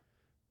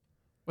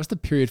 what's the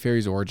period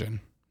fairy's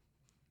origin?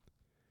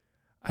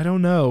 I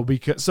don't know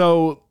because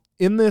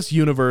in this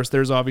universe,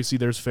 there's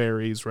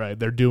fairies, right?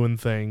 They're doing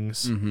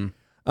things.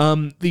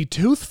 Mm-hmm. The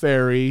Tooth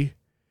Fairy,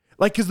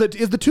 is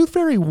the Tooth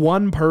Fairy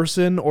one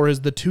person or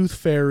is the Tooth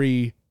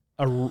Fairy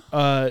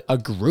A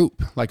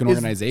group, like an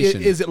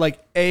organization. Is it like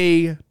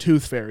a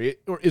Tooth Fairy,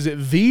 or is it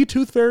the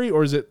Tooth Fairy,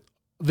 or is it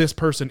this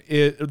person?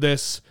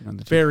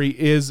 Fairy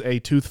is a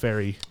Tooth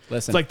Fairy.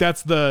 Listen, It's like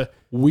that's the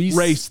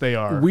race they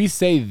are. We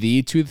say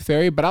the tooth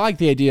fairy, but I like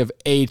the idea of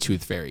a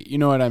tooth fairy. You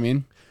know what I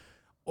mean?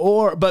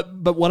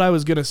 But what I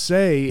was gonna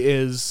say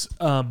is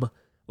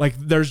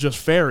there's just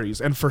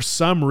fairies, and for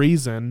some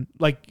reason,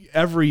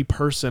 every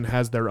person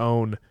has their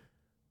own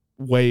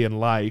way in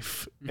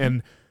life,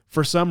 and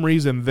for some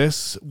reason,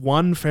 this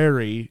one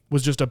fairy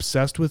was just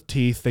obsessed with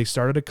teeth. They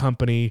started a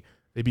company.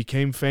 They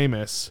became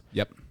famous.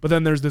 Yep. But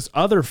then there's this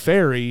other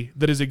fairy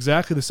that is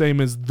exactly the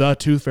same as the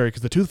Tooth Fairy,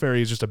 because the Tooth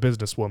Fairy is just a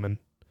businesswoman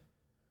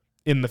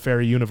in the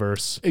fairy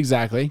universe.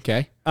 Exactly.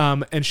 Okay.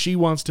 And she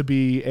wants to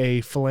be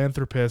a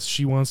philanthropist.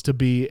 She wants to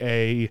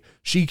be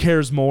she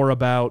cares more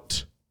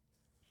about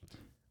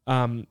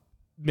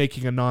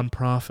making a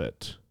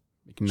nonprofit.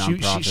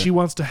 She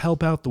wants to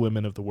help out the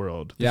women of the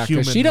world. Yeah,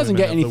 because she doesn't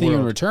get anything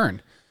in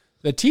return.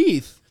 The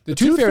tooth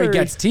fairy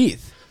gets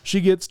teeth. She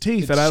gets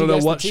teeth, and I don't know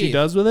what she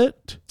does with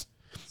it.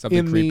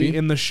 Something creepy.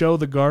 In the show,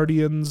 The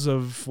Guardians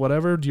of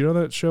whatever. Do you know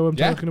that show I'm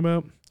talking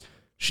about?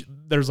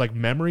 There's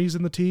memories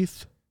in the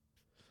teeth.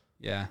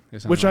 Yeah,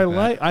 which I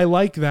like. I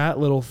like that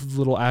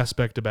little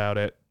aspect about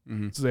it,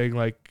 saying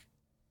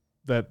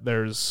that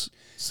there's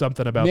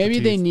something about. Maybe the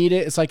teeth. they need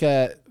it. It's like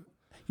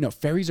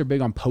fairies are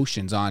big on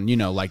potions, on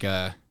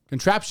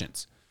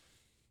contraptions.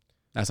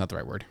 That's not the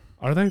right word.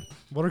 Are they?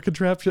 What are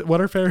contraptions?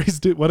 What are fairies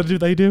do? What do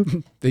they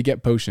do? They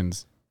get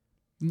potions.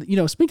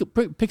 Speak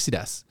of pixie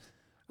dust.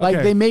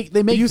 Okay. They make.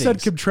 You things.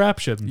 Said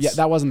contraptions. Yeah,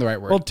 that wasn't the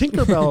right word. Well,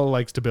 Tinkerbell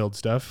likes to build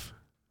stuff.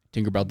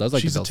 Tinkerbell does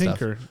like She's to build a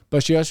tinker. stuff,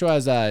 but she also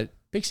has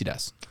pixie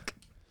dust.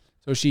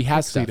 So she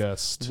has Pixie stuff.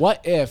 dust.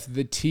 What if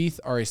the teeth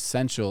are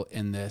essential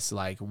in this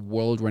like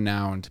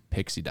world-renowned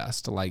pixie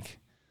dust? Like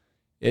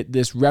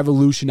this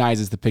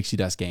revolutionizes the pixie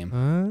dust game.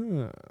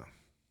 Ah.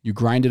 You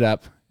grind it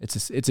up.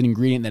 It's an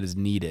ingredient that is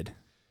needed.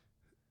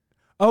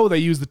 Oh, they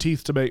use the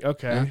teeth to make.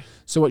 Okay. Yeah.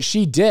 So what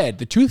she did,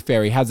 the tooth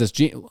fairy has this.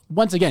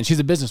 Once again, she's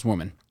a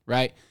businesswoman,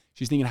 right?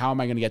 She's thinking, how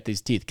am I going to get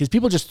these teeth? Because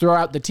people just throw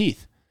out the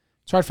teeth.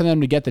 It's hard for them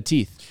to get the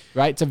teeth,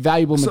 right? It's a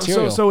valuable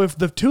material. So if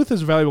the tooth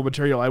is valuable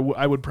material,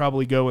 I would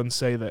probably go and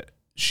say that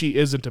she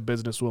isn't a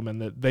businesswoman,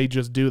 that they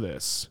just do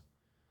this.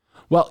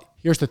 Well,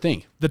 here's the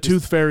thing. The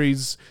tooth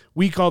fairies,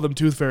 we call them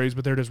tooth fairies,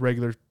 but they're just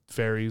regular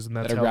fairies, and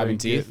that's That are how grabbing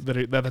they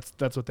teeth?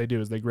 That's what they do,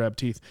 is they grab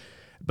teeth.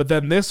 But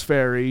then this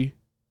fairy,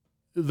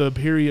 the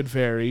period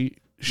fairy,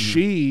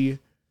 she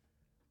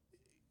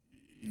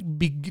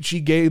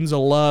gains a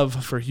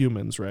love for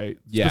humans, right?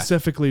 Yeah.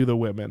 Specifically the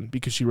women,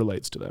 because she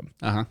relates to them.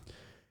 Uh-huh.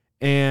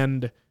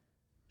 And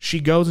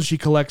she goes and she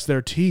collects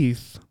their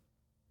teeth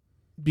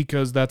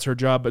because that's her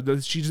job, but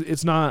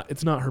it's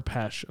not her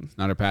passion.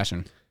 Not her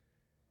passion.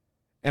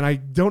 And I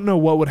don't know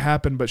what would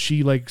happen, but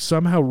she like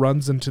somehow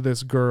runs into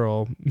this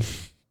girl.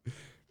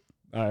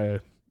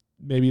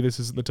 Maybe this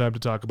isn't the time to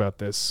talk about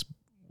this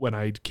when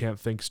I can't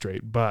think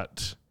straight,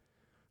 but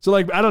so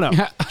like I don't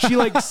know.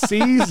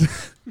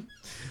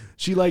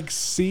 She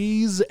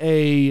sees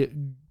a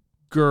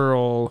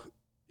girl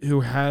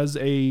who has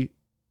a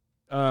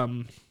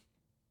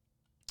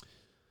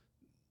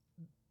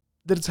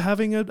that's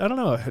having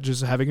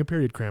just having a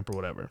period cramp or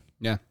whatever.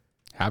 Yeah.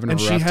 Having a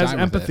And rough she has time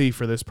with empathy it.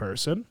 for this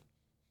person.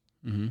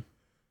 Mm-hmm.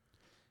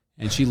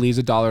 And she leaves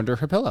 $1 under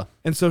her pillow.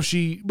 And so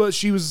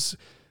so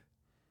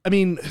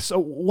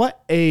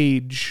what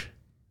age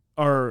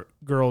are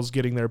girls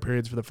getting their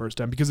periods for the first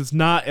time? Because it's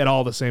not at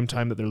all the same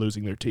time that they're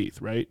losing their teeth,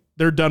 right?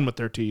 They're done with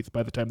their teeth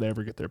by the time they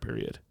ever get their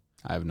period.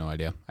 I have no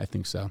idea. I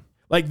think so.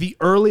 I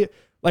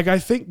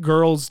think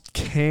girls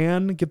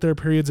can get their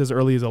periods as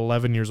early as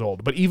 11 years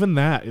old, but even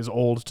that is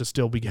old to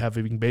still be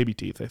having baby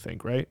teeth, I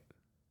think, right?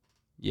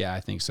 Yeah, I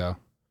think so.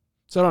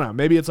 So I don't know.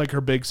 Maybe it's like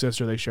her big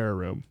sister, they share a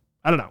room.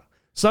 I don't know.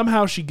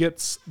 Somehow she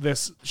gets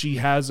this, she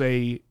has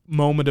a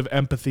moment of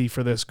empathy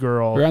for this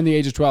girl. Around the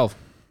age of 12.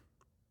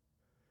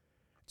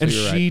 And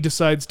she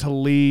decides to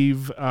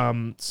leave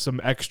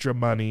some extra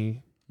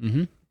money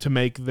to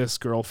make this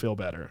girl feel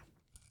better.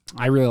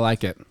 I really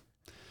like it.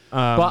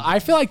 But I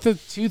feel like the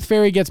tooth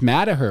fairy gets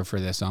mad at her for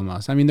this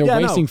almost. I mean, they're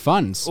wasting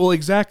funds. Well,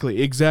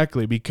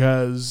 exactly,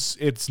 because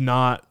it's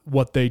not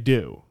what they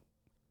do.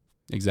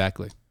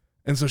 Exactly.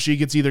 And so she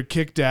gets either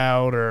kicked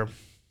out or...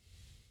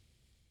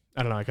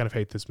 I don't know. I kind of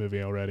hate this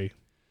movie already.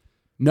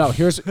 No,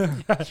 hear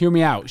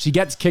me out. She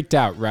gets kicked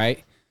out,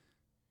 right?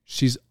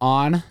 She's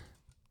on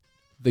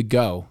the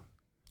go.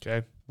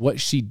 Okay.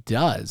 What she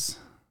does...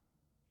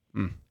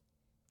 I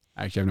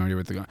actually have no idea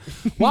where they're going.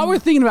 While we're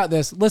thinking about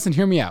this, listen,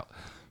 hear me out.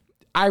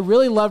 I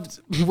really loved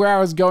where I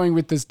was going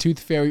with this tooth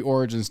fairy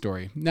origin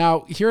story.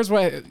 Now, here's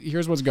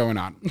what's going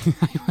on.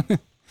 I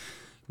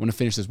want to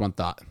finish this one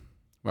thought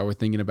while we're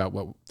thinking about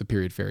what the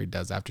period fairy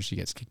does after she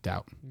gets kicked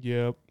out.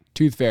 Yep.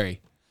 Tooth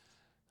fairy.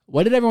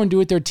 What did everyone do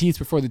with their teeth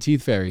before the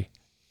tooth fairy?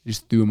 They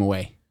just threw them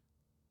away.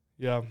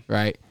 Yeah.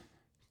 Right?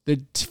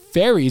 The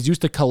fairies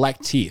used to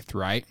collect teeth,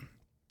 right?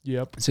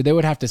 Yep. So they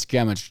would have to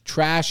scavenge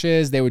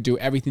trashes. They would do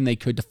everything they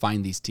could to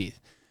find these teeth.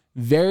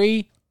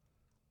 Very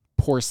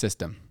poor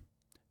system.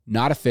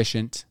 Not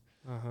efficient.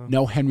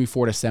 No Henry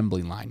Ford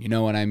assembly line. You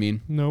know what I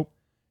mean? Nope.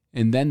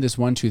 And then this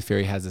one tooth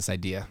fairy has this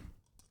idea.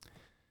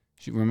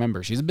 She's a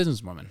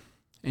businesswoman.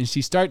 And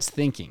she starts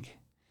thinking.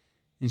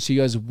 And she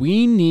goes,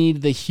 we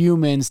need the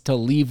humans to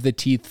leave the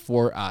teeth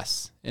for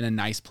us in a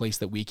nice place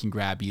that we can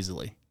grab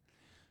easily.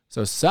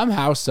 So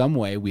somehow, some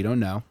way, we don't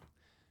know,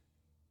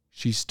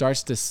 she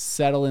starts to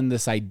settle in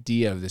this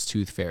idea of this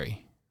tooth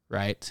fairy,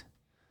 right?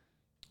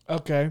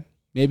 Okay.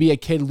 Maybe a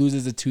kid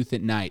loses a tooth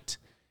at night.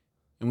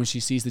 And when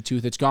she sees the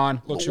tooth, it's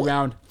gone, looks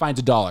around,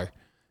 finds $1.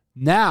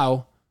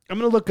 Now... I'm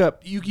going to look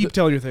up... You keep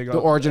telling your thing. The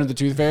origin of the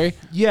tooth fairy?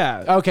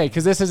 Yeah. Okay,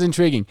 because this is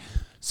intriguing.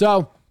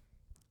 So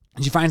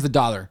she finds the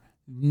 $1.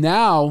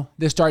 Now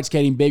this starts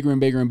getting bigger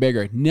and bigger and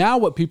bigger. Now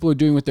what people are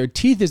doing with their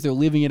teeth is they're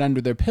leaving it under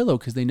their pillow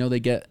because they know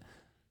they get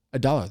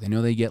 $1. They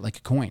know they get like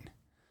a coin.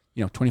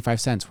 25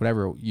 cents,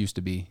 whatever it used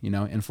to be.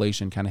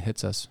 Inflation kind of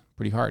hits us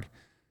pretty hard.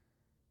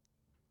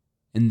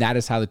 And that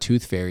is how the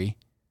tooth fairy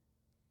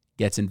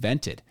gets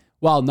invented.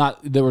 Well,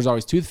 there was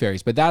always tooth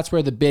fairies, but that's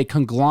where the big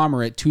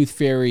conglomerate Tooth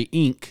Fairy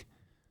Inc.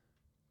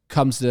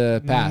 comes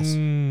to pass.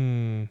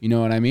 You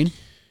know what I mean?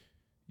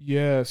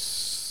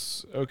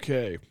 Yes.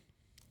 Okay.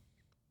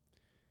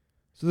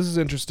 So this is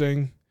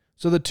interesting.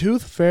 So the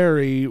Tooth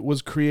Fairy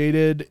was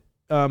created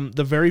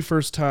the very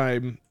first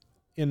time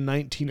in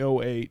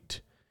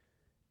 1908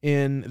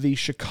 in the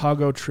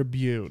Chicago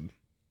Tribune.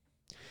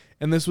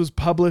 And this was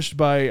published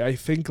by, I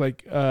think,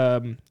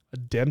 a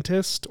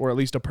dentist, or at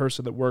least a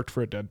person that worked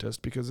for a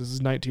dentist, because this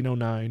is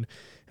 1909,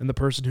 and the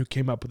person who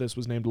came up with this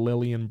was named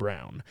Lillian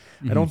Brown.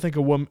 I don't think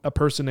a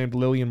person named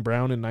Lillian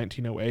Brown in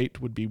 1908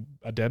 would be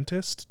a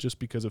dentist just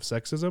because of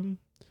sexism.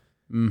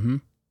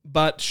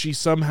 But she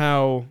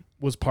somehow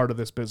was part of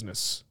this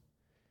business.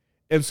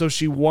 And so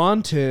she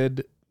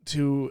wanted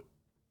to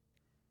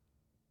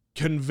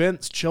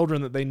convince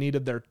children that they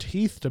needed their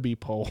teeth to be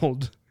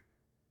pulled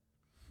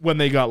when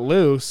they got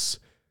loose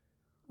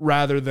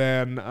rather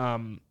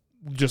than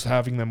just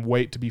having them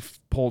wait to be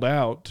pulled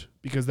out,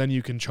 because then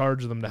you can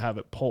charge them to have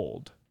it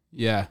pulled.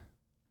 Yeah.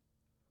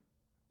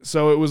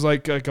 So it was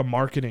like a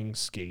marketing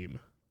scheme.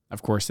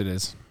 Of course it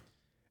is.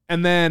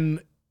 And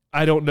then,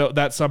 I don't know,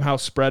 that somehow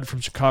spread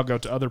from Chicago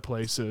to other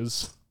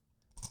places.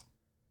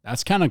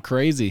 That's kind of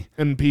crazy.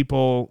 And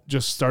people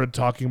just started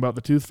talking about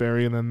the tooth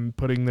fairy and then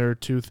putting their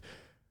tooth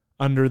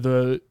under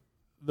the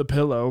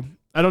pillow.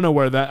 I don't know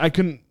where that, I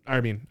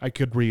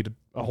could read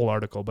a whole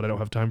article, but I don't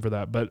have time for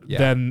that. But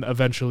then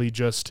eventually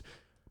just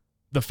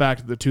the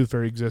fact that the tooth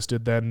fairy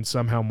existed then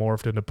somehow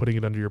morphed into putting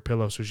it under your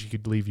pillow so she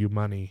could leave you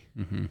money.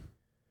 Mm-hmm.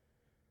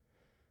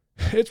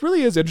 It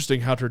really is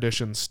interesting how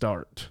traditions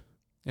start.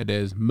 It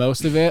is.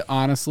 Most of it,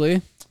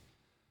 honestly,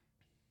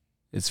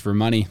 is for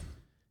money.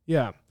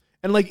 Yeah.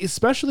 And like,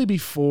 especially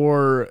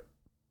before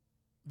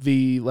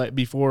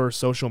before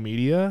social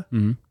media,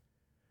 Mm-hmm.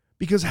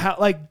 because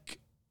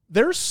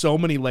there's so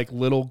many like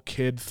little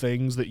kid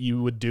things that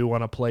you would do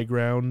on a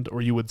playground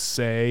or you would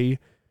say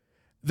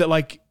that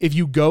like, if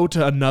you go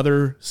to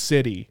another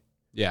city,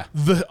 Yeah.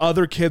 the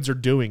other kids are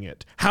doing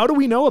it. How do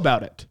we know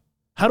about it?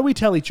 How do we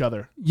tell each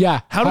other?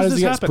 Yeah. How does this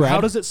it get happen? spread?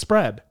 How does it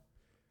spread?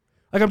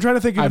 Like, I'm trying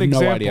to think of I an have no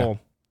example. idea.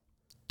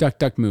 Duck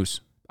Duck Moose.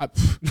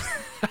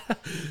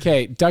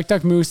 Okay, Duck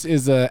Duck Moose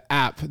is an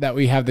app that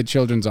we have the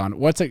children's on.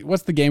 What's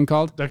the game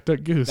called? Duck,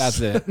 duck, goose.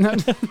 That's it.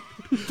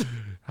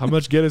 How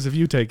much Guinness have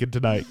you taken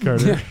tonight,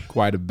 Carter?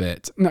 Quite a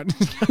bit. No.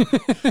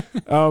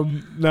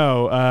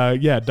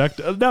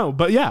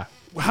 But yeah.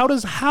 How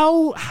does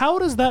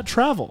that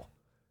travel?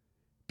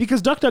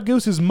 Because Duck, Duck,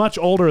 Goose is much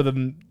older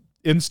than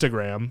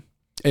Instagram.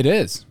 It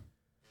is.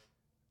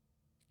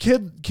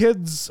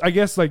 Kids, I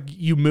guess, like,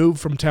 you move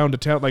from town to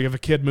town. Like, if a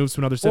kid moves to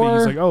another city,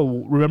 he's like,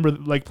 oh, remember,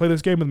 like, play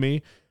this game with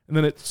me. And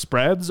then it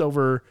spreads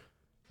over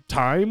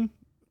time.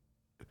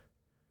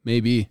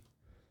 Maybe.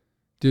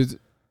 Dude.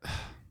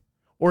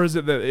 Or is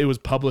it that it was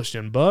published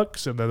in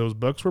books and then those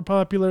books were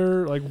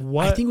popular? Like,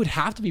 what? I think it would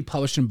have to be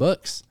published in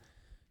books.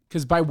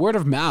 Because by word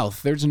of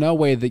mouth, there's no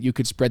way that you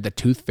could spread the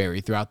tooth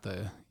fairy throughout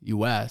the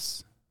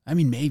U.S. I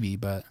mean, maybe,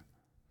 but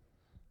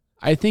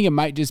I think it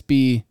might just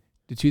be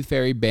the tooth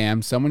fairy,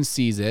 bam, someone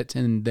sees it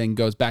and then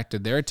goes back to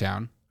their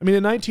town. I mean,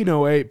 in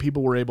 1908,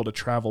 people were able to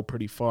travel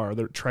pretty far.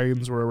 Their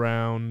trains were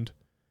around,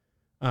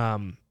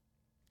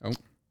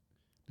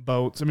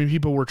 boats. I mean,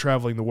 people were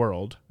traveling the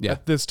world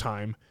at this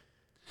time.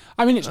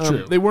 I mean, it's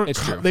true. They weren't.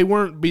 It's true. They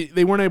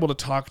weren't able to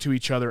talk to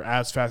each other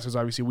as fast as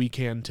obviously we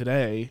can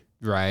today.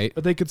 Right.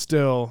 But they could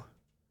still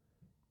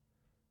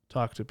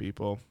talk to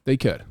people. They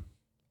could.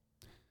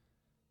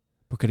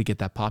 But could it get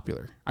that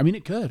popular? I mean,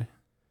 it could.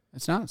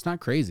 It's not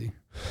crazy.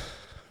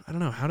 I don't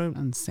know how to.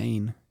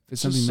 Insane. If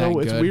It's something just that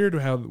good. It's weird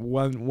how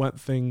what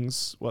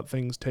things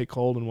take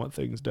hold and what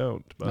things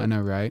don't. But I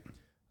know, right?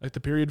 like the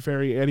period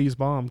fairy, Annie's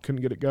mom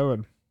couldn't get it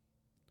going.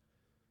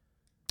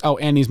 Oh,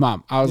 Annie's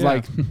mom. I was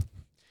like,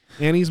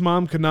 Annie's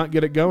mom could not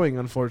get it going,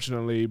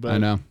 unfortunately. But I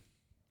know.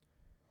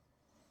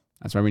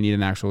 That's why we need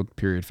an actual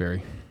period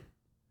fairy.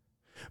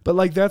 But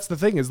like, that's the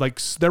thing is,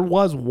 like, there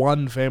was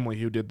one family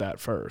who did that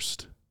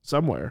first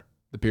somewhere.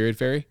 The period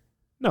fairy?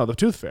 No, the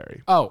tooth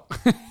fairy. Oh.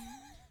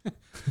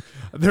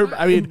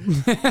 I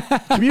mean,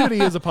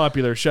 Community is a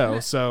popular show,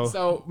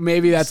 so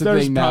maybe that's a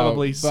there's thing.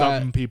 probably but,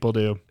 some people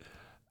do.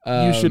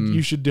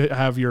 You should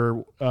have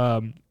your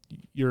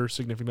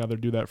significant other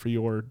do that for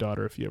your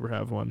daughter if you ever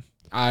have one.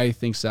 I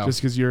think so.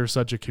 Just because you're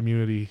such a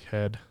community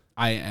head.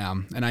 I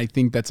am, and I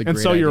think that's a And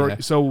great so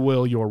idea. so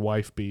will your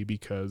wife be,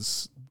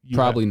 because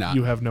Probably not.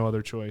 You have no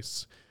other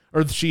choice,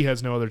 or she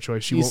has no other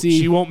choice. You see-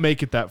 she won't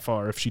make it that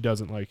far if she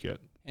doesn't like it.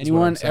 is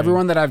what I'm saying.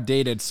 Everyone that I've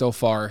dated so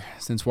far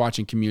since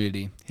watching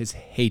Community has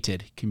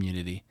hated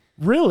Community.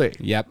 Really?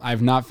 Yep,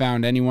 I've not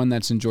found anyone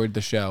that's enjoyed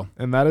the show,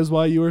 And that is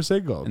why you are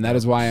single. and that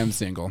is why I'm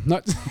single.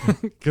 Not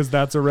because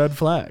that's a red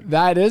flag.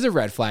 that is a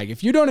red flag.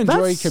 If you don't enjoy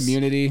That's-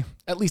 Community,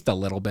 at least a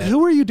little bit.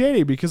 Who are you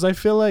dating? Because I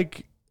feel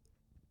like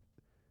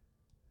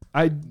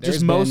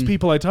most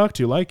people I talk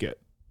to like it.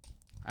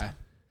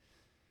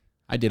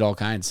 I did all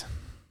kinds.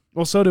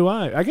 Well, so do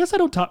I. I guess I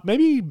don't talk.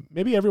 Maybe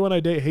everyone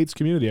I date hates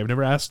Community. I've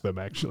never asked them,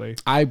 actually.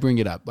 I bring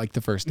it up like the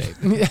first date.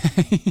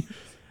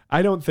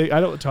 I don't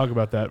talk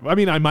about that. I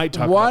mean, I might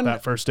talk about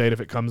that first date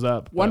if it comes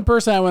up. One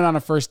person I went on a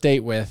first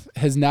date with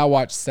has now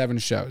watched 7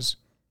 shows,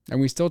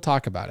 and we still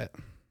talk about it.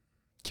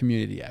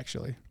 Community,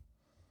 actually.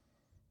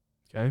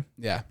 Okay.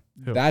 Yeah,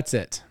 Who? that's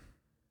it.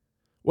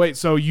 Wait,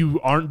 so you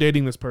aren't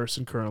dating this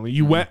person currently?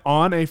 You went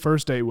on a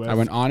first date with. I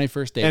went on a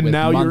first date and with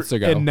now months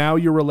ago. And now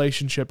your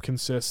relationship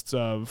consists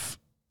of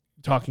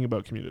talking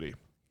about Community.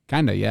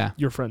 Kinda, yeah.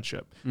 Your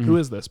friendship. Mhm. Who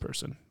is this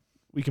person?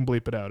 We can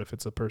bleep it out if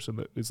it's a person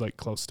that is like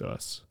close to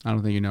us. I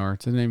don't think you know her.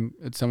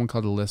 It's someone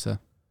called Alyssa.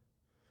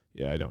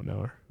 Yeah, I don't know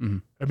her. Mm-hmm.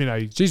 I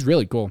mean, She's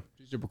really cool.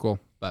 She's super cool,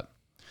 but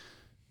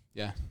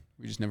yeah,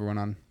 we just never went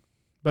on.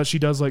 but she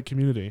does like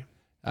Community.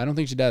 I don't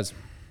think she does.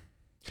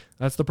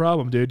 That's the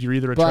problem, dude. You're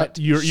either But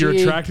you're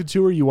she- attracted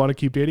to her, you want to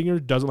keep dating her,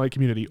 doesn't like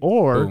Community,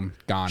 or Boom,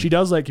 gone. she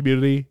does like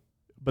Community,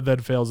 but then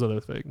fails other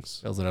things.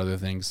 Fails at other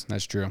things.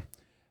 That's true.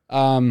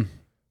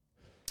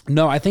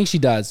 No, I think she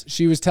does.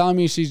 She was telling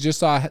me she just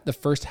saw the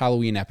first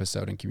Halloween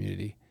episode in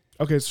Community.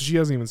 Okay, so she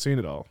hasn't even seen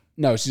it all.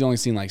 No, she's only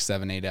seen like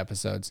 7-8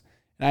 episodes.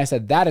 And I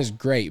said, that is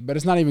great, but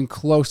it's not even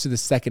close to the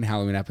second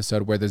Halloween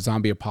episode where the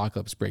zombie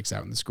apocalypse breaks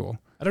out in the school.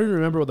 I don't even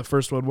remember what the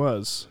first one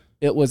was.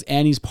 It was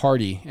Annie's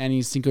party.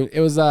 It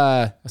was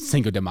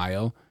Cinco de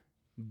Mayo.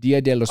 Dia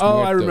de los Oh,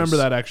 Muertos. I remember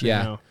that actually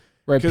Yeah. now.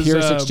 Where 'Cause,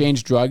 Pierce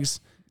exchanged drugs.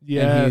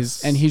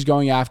 Yes. And he's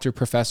going after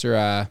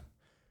Professor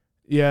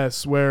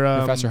yes, where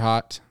Professor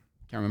Hot.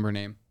 Can't remember her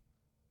name.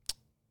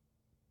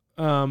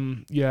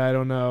 yeah, I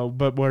don't know,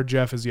 but where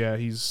Jeff is,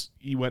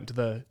 he went to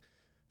the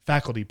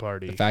faculty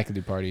party. The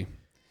faculty party.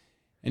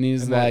 And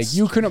he's And like, that's-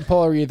 you couldn't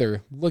pull her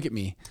either. Look at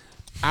me.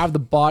 I have the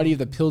body of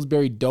the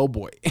Pillsbury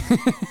Doughboy.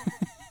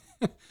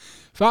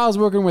 If I was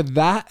working with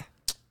that,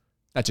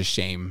 that's a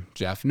shame,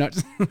 Jeff. No,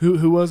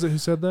 who was it who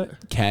said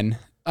that? Ken.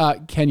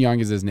 Ken Young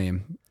is his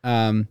name.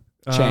 Chang.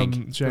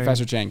 Chang.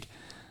 Professor Chang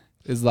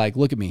is like,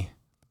 look at me.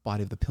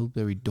 Body of the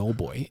Pillsbury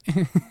Doughboy.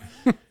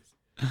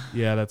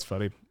 Yeah, that's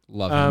funny.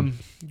 Love him.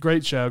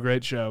 Great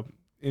show.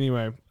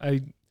 Anyway,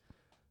 I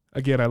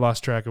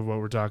lost track of what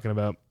we're talking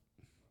about.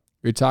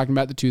 We were talking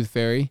about the Tooth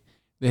Fairy,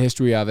 the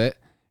history of it.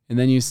 And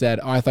then you said,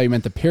 oh, I thought you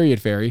meant the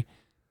Period Fairy.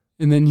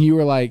 And then you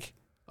were like,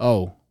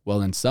 oh, well,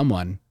 then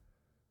someone.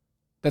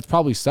 That's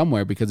probably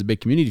somewhere because of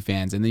big Community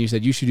fans. And then you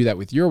said you should do that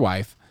with your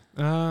wife.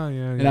 Yeah.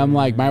 And I'm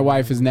like, my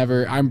wife is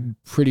never, I'm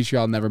pretty sure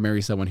I'll never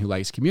marry someone who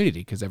likes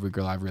Community because every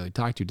girl I've really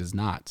talked to does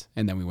not.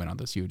 And then we went on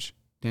this huge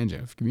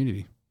tangent of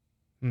Community.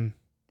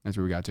 That's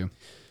where we got to.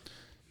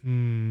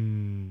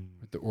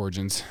 With the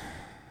origins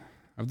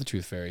of the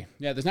Tooth Fairy.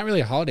 Yeah, there's not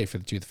really a holiday for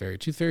the Tooth Fairy.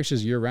 Tooth Fairy's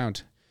just year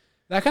round.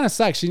 That kind of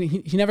sucks.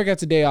 He never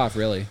gets a day off,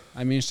 really.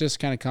 I mean, it's just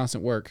kind of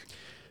constant work.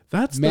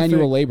 That's manual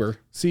the thing. labor.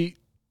 See,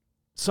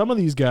 some of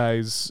these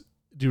guys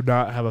do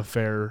not have a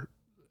fair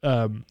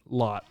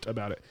lot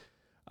about it.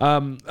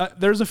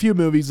 There's a few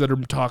movies that are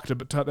talk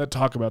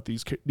about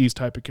these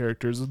type of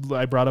characters.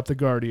 I brought up the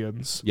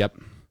Guardians. Yep.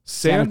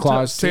 Santa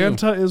Claus too.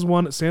 Santa is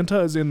one. Santa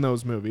is in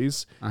those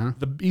movies. Uh-huh.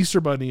 The Easter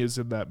Bunny is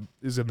in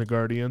the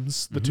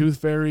Guardians. The Tooth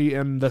Fairy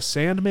and the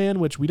Sandman,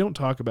 which we don't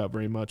talk about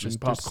very much in Mr.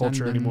 pop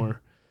culture Sandman.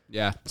 anymore.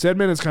 Yeah.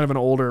 Sandman is kind of an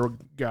older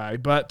guy,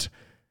 but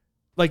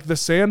like the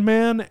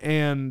Sandman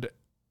and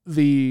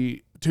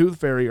the Tooth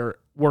Fairy are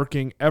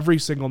working every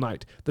single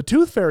night. The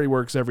Tooth Fairy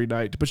works every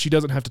night, but she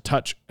doesn't have to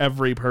touch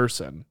every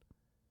person.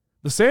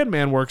 The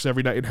Sandman works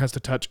every night and has to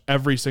touch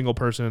every single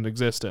person in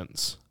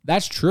existence.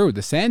 That's true.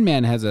 The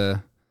Sandman has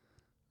a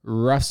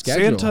rough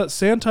schedule.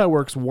 Santa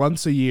works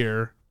once a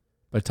year,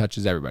 but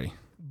touches everybody.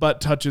 but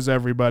touches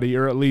everybody,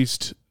 or at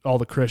least all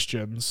the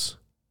Christians.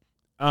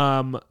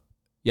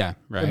 Yeah,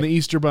 right. And the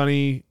Easter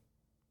Bunny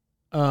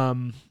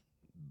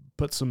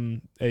put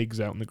some eggs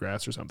out in the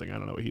grass or something. I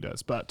don't know what he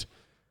does, but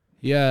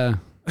yeah.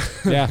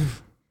 Yeah.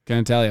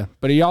 Can't tell you.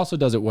 But he also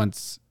does it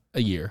once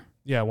a year.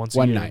 yeah, once a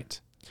One year.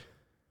 night.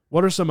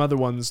 What are some other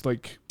ones?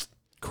 Like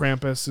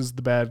Krampus is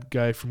the bad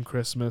guy from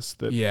Christmas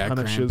that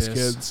punishes Krampus.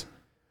 kids.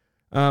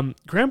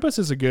 Krampus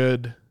is a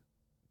good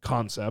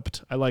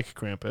concept. I like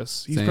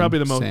Krampus. He's Same, probably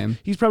the most. same.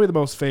 He's probably the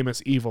most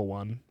famous evil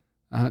one.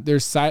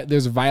 There's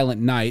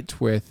Violent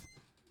Night with.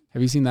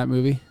 Have you seen that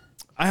movie?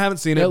 I haven't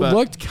seen it, It but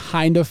looked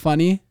kind of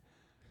funny.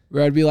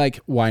 Where I'd be like,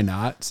 why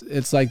not?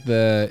 It's like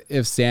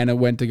if Santa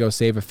went to go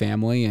save a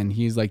family and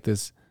he's like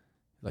this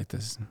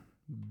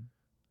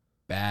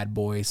bad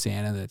boy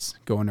Santa that's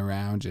going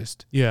around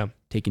just yeah.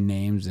 taking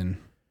names and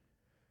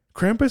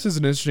Krampus is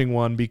an interesting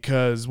one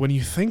because when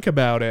you think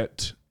about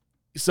it,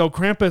 so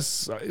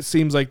Krampus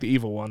seems like the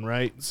evil one,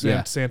 right?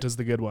 Yeah. Santa's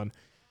the good one.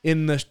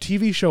 In the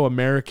TV show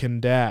American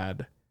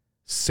Dad,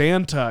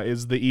 Santa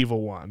is the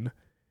evil one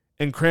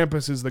and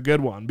Krampus is the good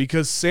one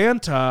because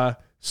Santa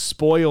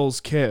spoils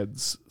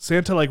kids.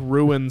 Santa like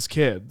ruins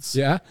kids.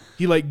 yeah.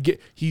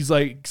 He's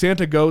like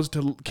Santa goes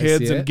to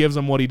kids see and it. gives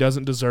them what he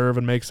doesn't deserve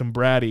and makes them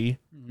bratty.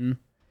 Mm-hmm.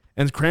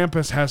 And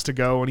Krampus has to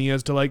go and he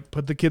has to like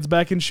put the kids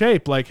back in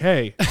shape. Like,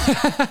 hey,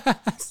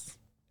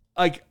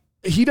 like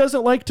he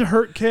doesn't like to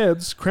hurt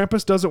kids.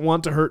 Krampus doesn't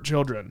want to hurt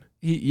children,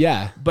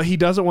 Yeah. but he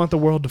doesn't want the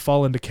world to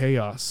fall into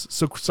chaos.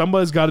 So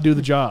somebody's got to do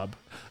the job.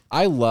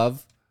 I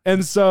love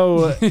And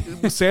so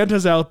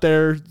Santa's out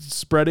there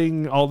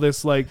spreading all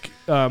this like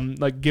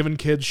giving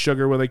kids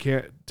sugar when they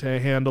can't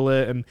handle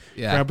it, and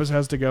Yeah. Krampus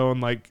has to go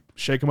and like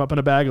shake them up in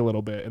a bag a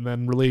little bit and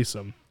then release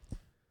them.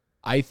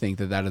 I think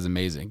that is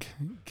amazing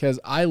because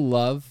I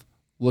love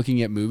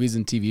looking at movies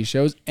and TV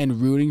shows and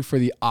rooting for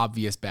the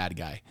obvious bad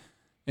guy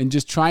and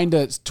just trying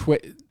to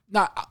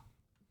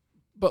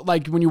but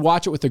like when you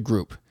watch it with a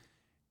group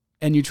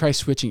and you try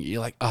switching,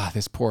 you're like,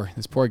 this poor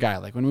guy.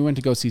 Like when we went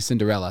to go see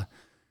Cinderella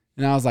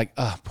and I was like,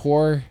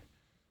 poor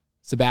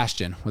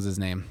Sebastian was his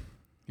name.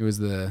 He was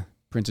the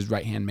prince's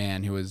right-hand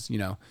man who was,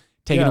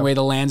 taking away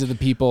the lands of the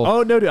people.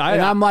 Oh no, dude!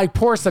 I'm like,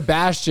 poor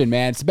Sebastian,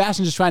 man.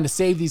 Sebastian's just trying to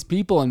save these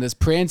people, and this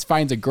prince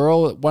finds a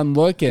girl at one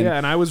look and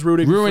and I was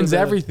rooting ruins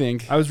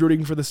everything. I was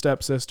rooting for the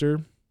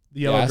stepsister,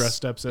 the yellow dress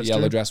stepsister, the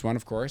yellow dress one,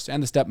 of course,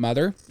 and the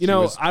stepmother.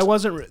 I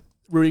wasn't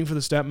rooting for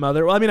the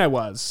stepmother. Well, I mean, I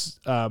was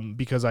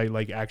because I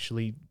like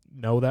actually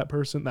know that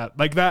person,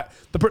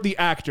 the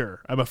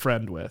actor I'm a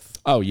friend with.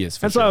 Oh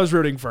yes, and so I was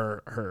rooting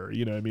for her.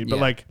 You know what I mean? But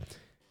like,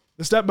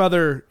 the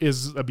stepmother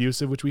is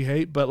abusive, which we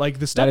hate. But like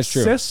the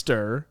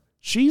stepsister,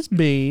 she's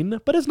mean,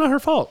 but it's not her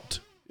fault.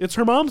 It's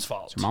her mom's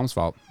fault. It's her mom's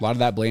fault. A lot of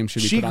that blame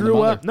should be put on the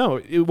mother. She grew up. No,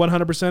 it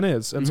 100%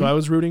 is. And so I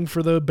was rooting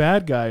for the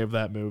bad guy of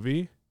that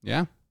movie.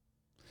 Yeah.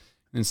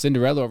 And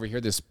Cinderella over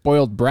here, this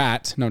spoiled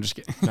brat. No, just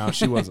kidding. No,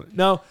 she wasn't.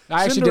 No,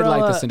 I actually did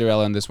like the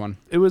Cinderella in this one.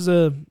 It was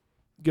a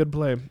good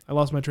play. I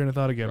lost my train of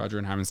thought again. Roger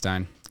and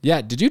Hammerstein.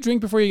 Yeah. Did you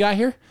drink before you got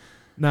here?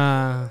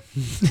 Nah.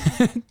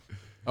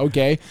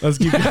 Okay. Let's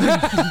keep going.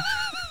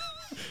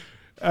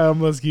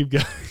 Let's keep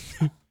going.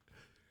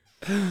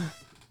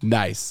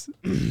 Nice.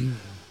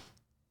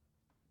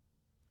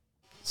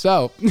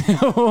 So,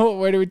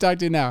 where do we talk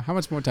to now? How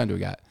much more time do we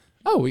got?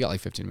 Oh, we got like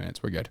 15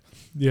 minutes. We're good.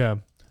 Yeah.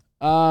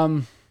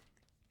 Yeah.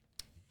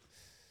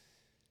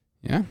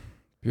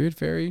 Period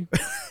Fairy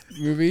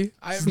movie.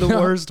 It's the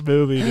worst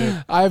movie,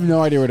 dude. I have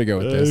no idea where to go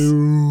with this.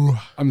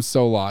 I'm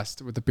so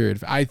lost with the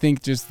period. I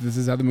think just this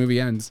is how the movie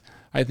ends.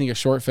 I think a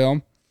short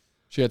film.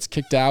 She gets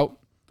kicked out.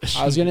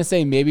 I was going to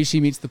say maybe she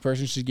meets the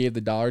person she gave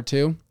the $1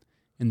 to,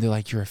 and they're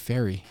like, you're a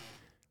fairy.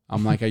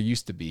 I'm like, I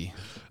used to be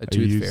a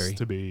tooth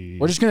fairy.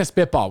 We're just going to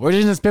spitball. We're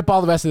just going to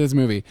spitball the rest of this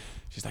movie.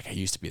 She's like, I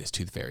used to be this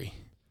tooth fairy,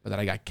 but then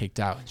I got kicked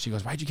out. And she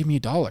goes, why'd you give me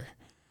 $1? It's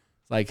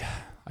like,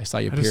 I saw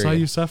your period. I just saw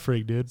you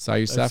suffering, dude. Saw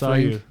you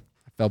suffering.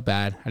 I felt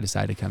bad. I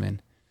decided to come in.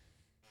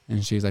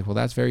 And she's like, well,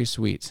 that's very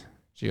sweet.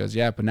 She goes,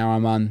 yeah, but now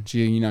I'm on.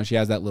 She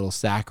has that little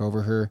sack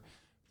over her,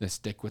 the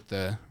stick with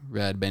the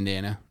red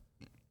bandana.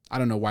 I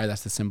don't know why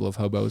that's the symbol of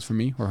hobos for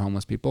me or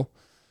homeless people.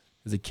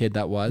 As a kid,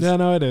 that was. Yeah,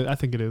 no, it is. I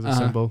think it is a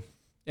symbol.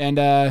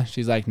 And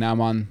she's like, now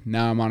I'm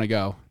on a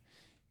go.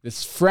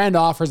 This friend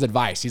offers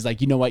advice. He's like,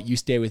 you know what? You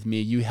stay with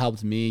me. You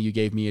helped me. You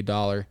gave me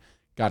 $1.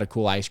 Got a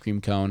cool ice cream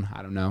cone.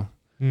 I don't know.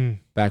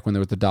 Back when there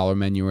was the $1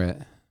 menu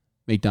at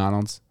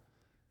McDonald's.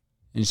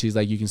 And she's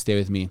like, you can stay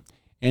with me.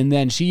 And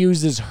then she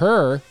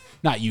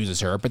not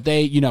uses her, but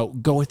they,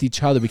 go with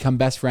each other, become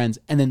best friends.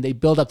 And then they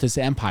build up this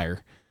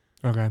empire.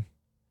 Okay.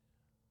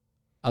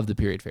 Of the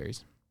period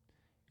fairies.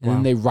 And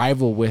then they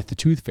rival with the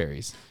tooth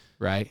fairies,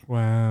 right?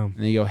 Wow. And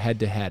they go head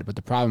to head. But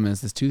the problem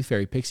is this tooth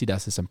fairy, Pixie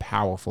Dust, is some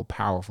powerful,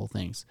 powerful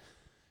things.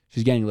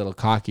 She's getting a little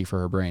cocky for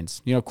her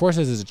brains. Of course,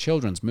 this is a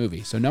children's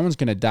movie, so no one's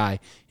going to die.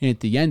 And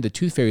at the end, the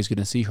tooth fairy is going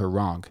to see her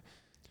wrong.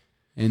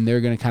 And they're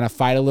going to kind of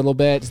fight a little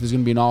bit. So there's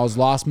going to be an all is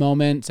lost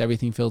moment.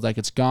 Everything feels like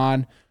it's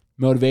gone.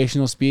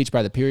 Motivational speech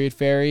by the period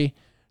fairy.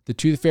 The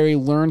tooth fairy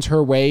learns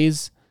her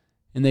ways.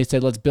 And they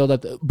said, let's build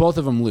up. Both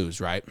of them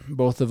lose, right?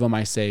 Both of them,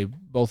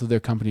 both of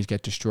their companies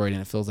get destroyed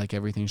and it feels like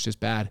everything's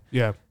just bad.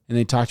 Yeah. And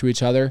they talk to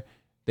each other.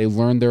 They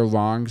learn their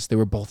wrongs. They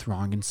were both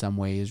wrong in some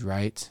ways,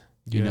 right?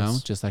 You know,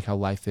 just like how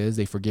life is.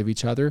 They forgive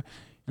each other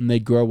and they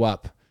grow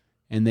up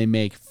and they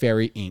make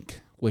Fairy Inc.,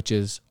 which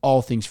is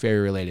all things fairy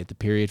related. The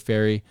period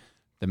fairy,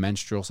 the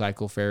menstrual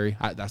cycle fairy.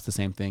 That's the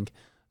same thing.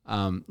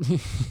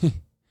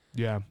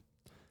 Yeah.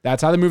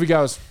 That's how the movie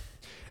goes.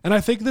 And I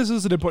think this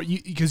is an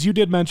important, because you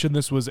did mention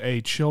this was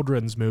a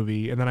children's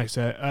movie. And then I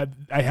said,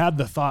 I had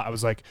the thought, I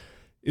was like,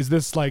 is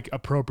this like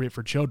appropriate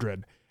for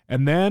children?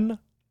 And then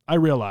I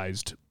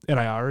realized, and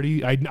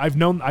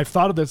I've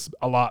thought of this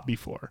a lot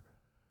before.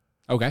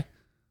 Okay.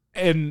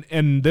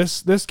 And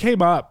this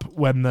came up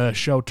when the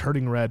show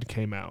Turning Red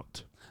came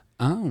out.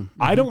 Oh. Mm-hmm.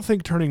 I don't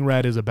think Turning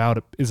Red is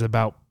about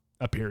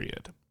a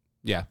period.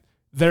 Yeah.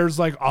 There's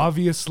like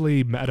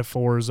obviously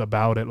metaphors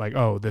about it, like,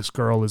 oh, this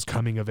girl is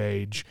coming of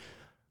age.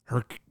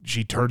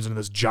 She turns into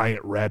this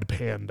giant red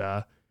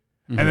panda.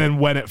 Mm-hmm. And then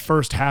when it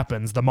first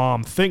happens, the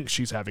mom thinks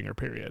she's having her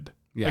period.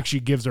 Yeah. Like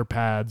she gives her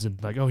pads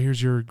and like, oh,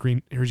 here's your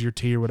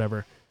tea or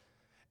whatever.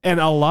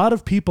 And a lot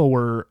of people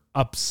were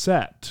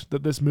upset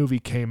that this movie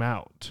came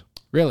out.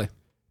 Really?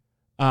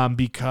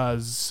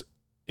 Because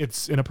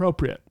it's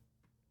inappropriate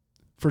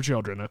for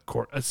children,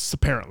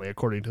 apparently,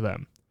 according to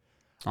them.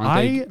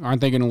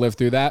 Aren't they going to live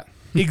through that?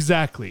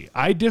 Exactly.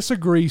 I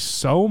disagree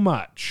so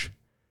much.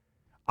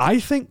 I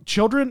think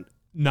children,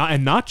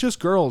 not just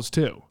girls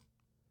too,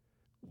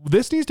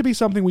 this needs to be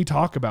something we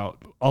talk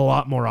about a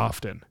lot more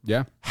often.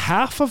 Yeah.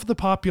 Half of the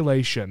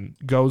population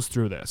goes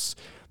through this.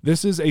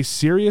 This is a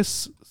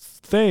serious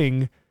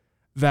thing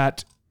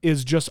that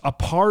is just a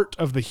part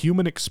of the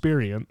human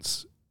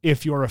experience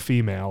if you're a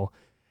female.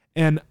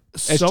 And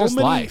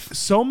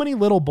so many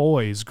little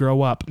boys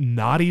grow up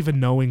not even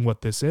knowing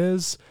what this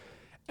is.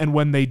 And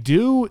when they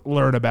do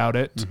learn about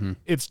it, mm-hmm.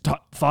 it's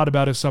thought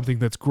about as something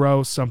that's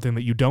gross, something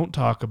that you don't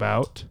talk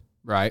about.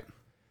 Right.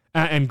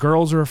 And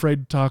girls are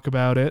afraid to talk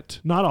about it.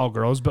 Not all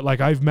girls, but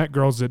like I've met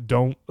girls that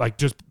don't like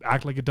just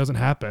act like it doesn't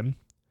happen.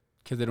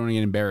 Because they don't want to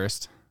get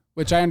embarrassed.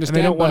 Which I understand.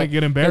 And they don't want to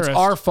get embarrassed. It's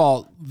our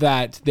fault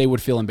that they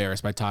would feel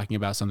embarrassed by talking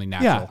about something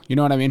natural. Yeah. You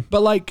know what I mean?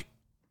 But like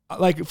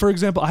like, for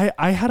example,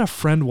 I had a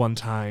friend one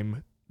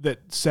time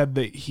that said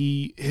that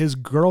his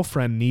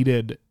girlfriend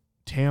needed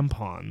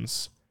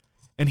tampons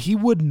and he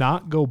would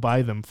not go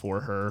buy them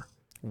for her.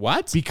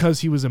 What?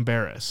 Because he was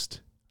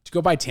embarrassed. To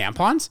go buy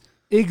tampons?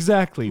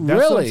 Exactly. That's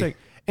what I'm Really? saying.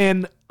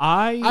 And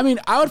I mean,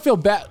 I would feel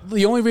bad.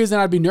 The only reason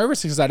I'd be nervous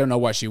is because I don't know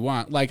what she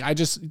wants. Like,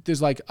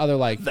 there's like other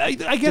like I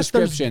guess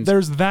descriptions.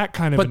 there's that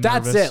kind of. But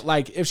that's nervous. it.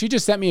 Like, if she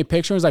just sent me a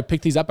picture and was like,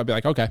 pick these up, I'd be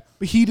like, okay.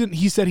 But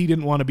he said he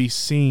didn't want to be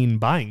seen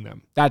buying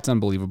them. That's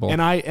unbelievable.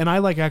 And I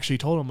like actually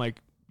told him like,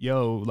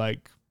 yo,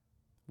 like,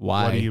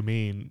 why? what do you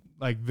mean?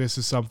 Like, this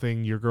is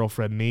something your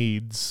girlfriend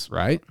needs.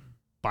 Right?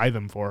 Buy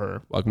them for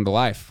her. Welcome to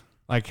life.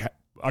 Like,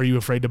 are you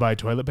afraid to buy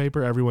toilet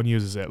paper? Everyone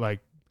uses it. Like,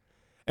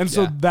 and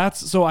so Yeah.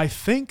 so I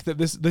think that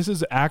this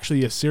is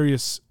actually a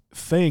serious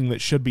thing that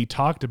should be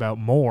talked about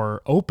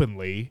more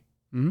openly.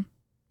 Mm-hmm.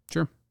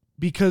 Sure.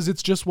 Because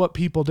it's just what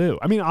people do.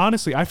 I mean,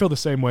 honestly, I feel the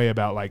same way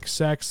about like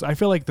sex. I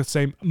feel like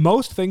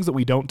most things that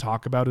we don't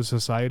talk about as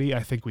society, I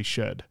think we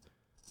should.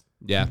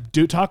 Yeah.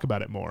 Do talk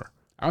about it more.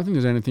 I don't think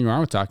there's anything wrong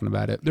with talking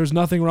about it. There's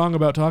nothing wrong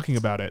about talking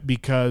about it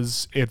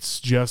because it's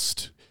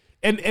just,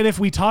 and if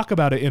we talk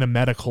about it in a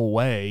medical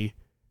way,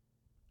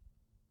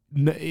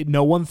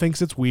 no one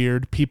thinks it's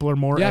weird. People are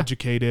more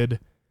educated,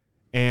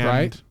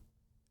 and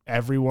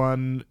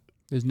everyone.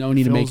 There's no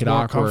need to make it more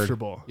awkward.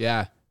 Comfortable.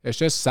 Yeah, it's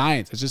just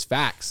science. It's just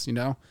facts. You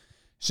know,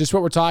 it's just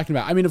what we're talking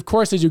about. I mean, of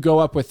course, as you go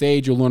up with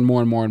age, you'll learn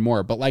more and more and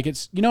more. But like,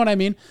 it's, you know what I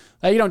mean?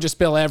 Like, you don't just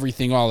spill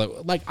everything all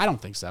at, like, I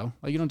don't think so.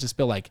 Like, you don't just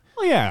spill like.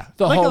 Well, yeah,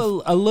 The like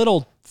whole a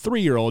little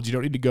 3-year-old, you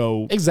don't need to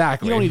go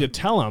Exactly. You don't need to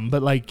tell them,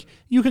 but like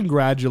you can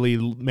gradually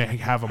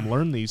have them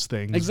learn these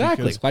things.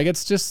 Exactly. because, Like,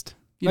 it's just,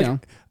 you like, know,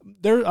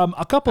 there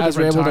a couple as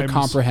they're different able times. to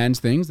comprehend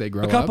things, they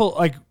grow A couple up.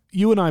 like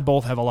you and I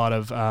both have a lot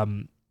of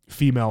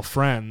female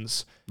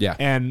friends. Yeah.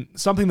 And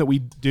something that we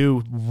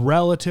do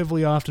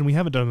relatively often, we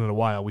haven't done it in a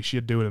while. We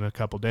should do it in a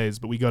couple days,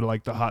 but we go to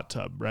like the hot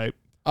tub, right?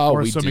 Oh,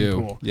 or a we swimming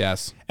do. pool.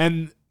 Yes.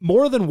 And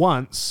more than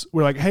once,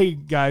 we're like, "Hey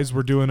guys,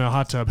 we're doing a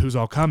hot tub. Who's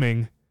all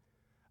coming?"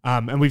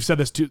 And we've said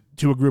this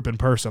to a group in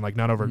person, like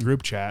not over a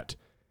group chat.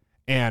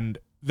 And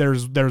there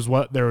has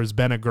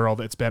been a girl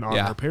that's been on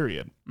her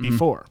period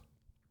before,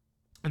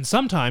 and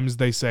sometimes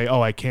they say,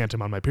 "Oh, I can't.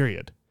 I'm on my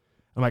period."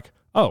 I'm like,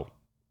 "Oh,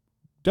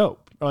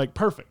 dope." Or like,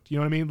 perfect. You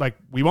know what I mean? Like,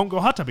 we won't go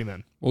hot tubbing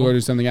then. We'll go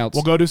do something else.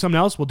 We'll go do something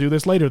else. We'll do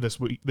this later this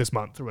week, this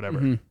month, or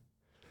whatever.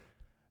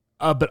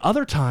 But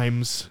other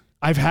times,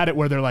 I've had it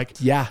where they're like,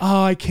 Yeah.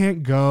 "Oh, I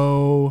can't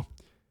go,"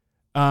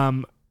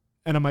 and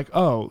I'm like,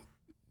 "Oh,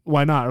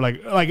 why not?" Or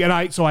like, and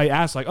I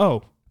asked like,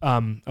 "Oh,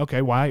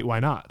 okay, why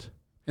not?"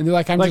 And they're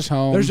like, I'm Like, just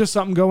home. there's just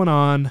something going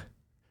on,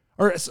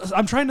 or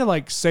I'm trying to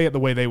like say it the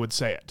way they would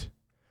say it.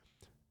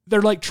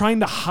 They're like trying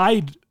to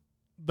hide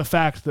the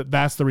fact that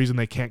that's the reason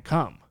they can't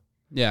come.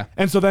 Yeah.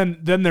 And so then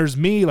there's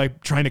me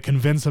like trying to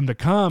convince them to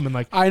come, and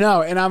like, I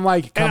know. And I'm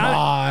like, come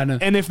on.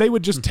 and if they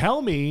would just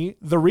tell me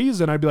the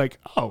reason, I'd be like,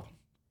 "Oh,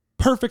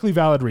 perfectly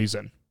valid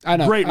reason. I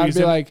know. Great I'd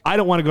reason. be like, I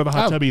don't want to go to the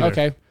hot tub either.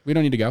 okay. We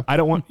don't need to go. I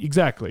don't want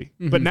exactly."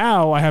 But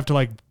now I have to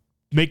like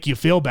make you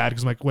feel bad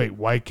because I'm like, "Wait,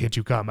 why can't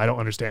you come? I don't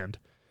understand."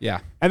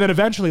 Yeah. And then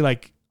eventually,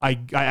 like,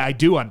 I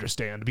do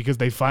understand because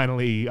they don't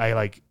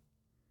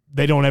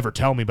ever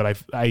tell me, but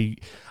I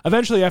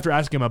eventually, after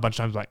asking them a bunch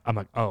of times, I'm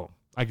like, "Oh,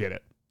 I get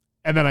it."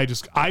 And then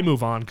I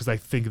move on because I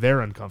think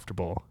they're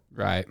uncomfortable.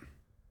 Right.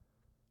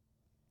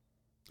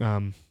 What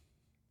are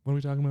we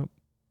talking about?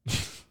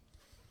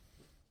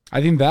 I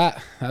think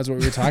that's what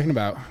we were talking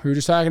about. We were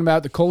just talking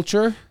about the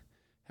culture,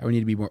 how we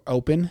need to be more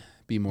open,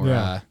 be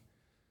more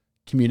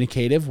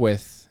communicative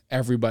with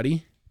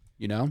everybody.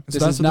 You know, So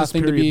this is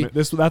nothing to be.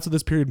 That's what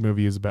this period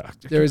movie is about.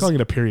 I'm calling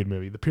it a period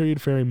movie. The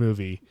Period Fairy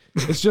movie.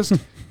 It's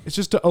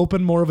just to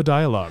open more of a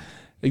dialogue.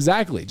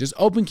 Exactly. Just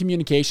open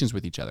communications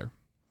with each other.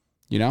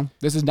 You know,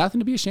 this is nothing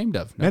to be ashamed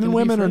of. Men and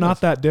women are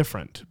not that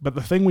different. But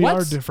the thing we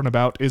are different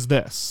about is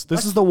this.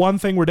 This is the one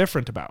thing we're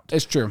different about.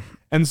 It's true.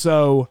 And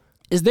so,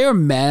 is there a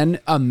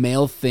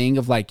male thing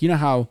of like, you know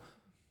how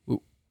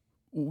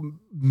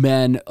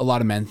a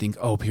lot of men think,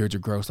 oh, periods are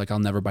gross. Like, I'll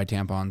never buy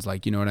tampons.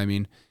 Like, you know what I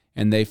mean?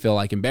 And they feel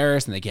like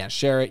embarrassed and they can't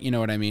share it. You know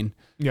what I mean?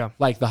 yeah.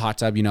 Like the hot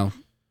tub, you know,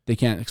 they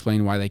can't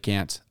explain why they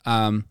can't.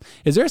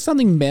 Is there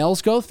something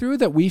males go through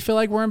that we feel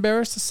like we're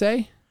embarrassed to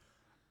say?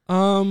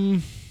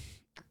 Because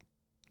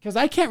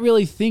I can't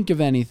really think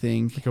of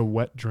anything. Like a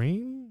wet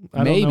dream? I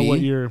don't Maybe. know what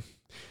you're...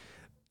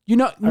 You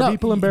know, Are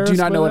people embarrassed do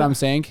you not by know what that? I'm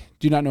saying?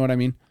 Do you not know what I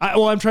mean?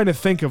 I'm trying to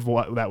think of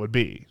what that would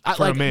be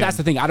for a man. That's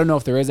the thing. I don't know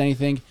if there is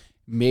anything.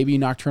 Maybe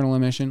nocturnal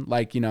emission,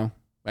 like, you know,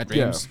 wet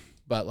dreams.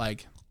 But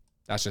like,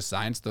 that's just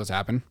science. Those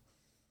happen.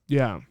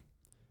 Yeah.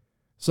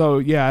 So,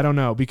 yeah, I don't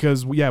know.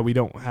 Because, we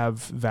don't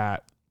have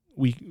that.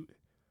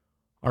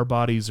 Our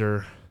bodies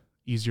are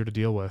easier to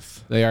deal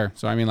with. They are.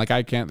 So, I mean, like,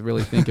 I can't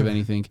really think of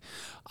anything.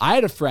 I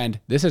had a friend.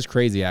 This is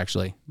crazy,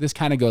 actually. This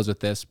kind of goes with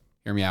this.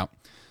 Hear me out.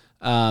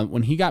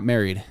 When he got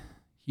married,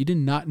 he did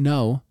not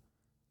know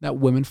that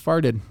women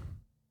farted.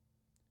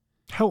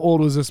 How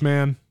old was this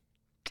man?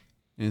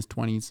 In his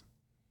 20s.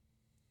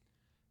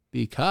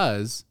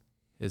 Because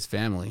his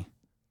family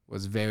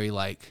was very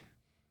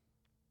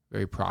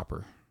very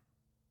proper.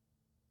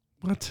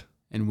 What?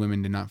 And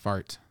women did not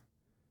fart.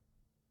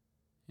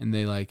 And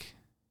they like,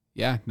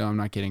 yeah, no, I'm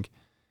not kidding.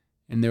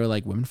 And they were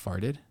like, women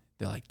farted?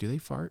 They're like, do they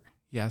fart?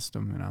 He asked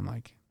them. And I'm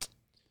like,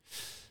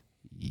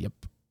 yep.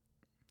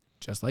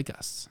 Just like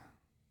us.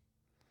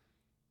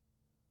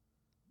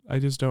 I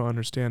just don't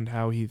understand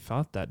how he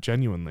thought that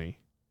genuinely.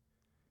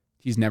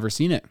 He's never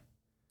seen it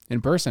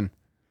in person.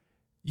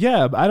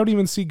 Yeah, but I don't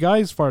even see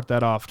guys fart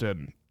that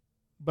often.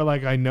 But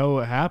like, I know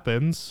it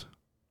happens.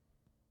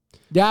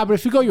 Yeah, but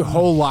if you go your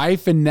whole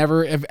life and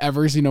never have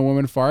ever seen a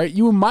woman fart,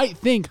 you might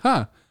think,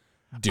 huh?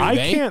 Do I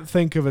they? can't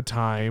think of a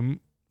time.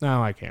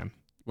 No, I can.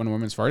 When a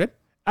woman's farted?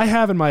 I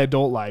have in my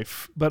adult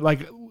life, but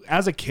like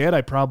as a kid,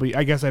 I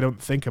guess I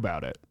don't think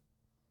about it.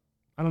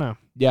 I don't know.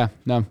 Yeah,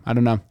 no, I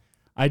don't know.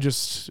 I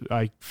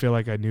feel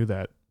like I knew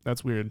that.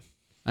 That's weird.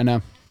 I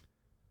know.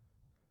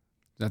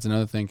 That's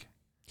another thing.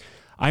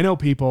 I know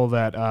people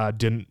that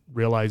didn't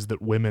realize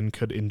that women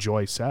could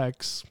enjoy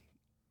sex,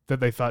 that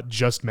they thought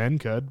just men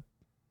could.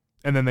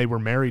 And then they were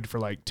married for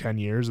like 10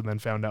 years and then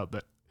found out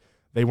that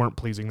they weren't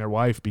pleasing their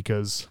wife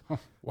because their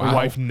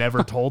wife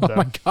never told them. Oh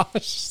my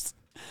gosh.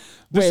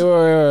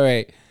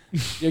 Wait.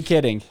 You're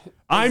kidding.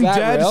 I'm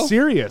dead real?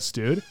 serious,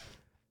 dude.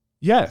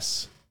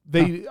 Yes.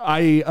 So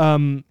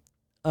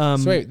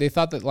wait, they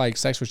thought that like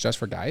sex was just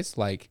for guys,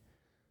 like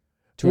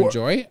to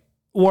enjoy?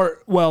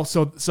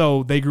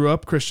 So they grew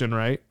up Christian,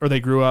 right? Or they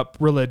grew up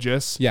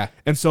religious. Yeah.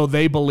 And so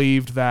they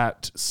believed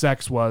that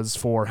sex was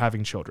for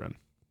having children.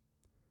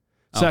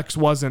 Sex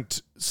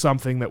wasn't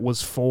something that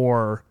was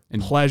for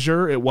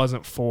pleasure. It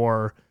wasn't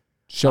for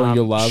showing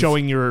your love,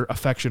 showing your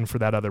affection for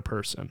that other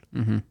person,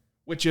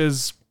 which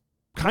is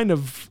kind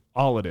of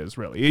all it is,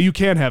 really. You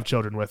can have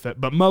children with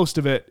it, but most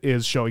of it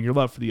is showing your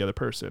love for the other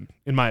person,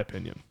 in my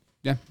opinion.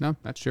 Yeah, no,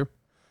 that's true.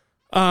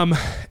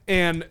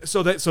 And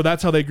so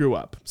that's how they grew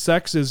up.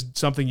 Sex is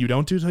something you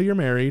don't do till you're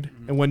married,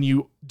 and when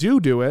you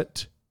do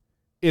it,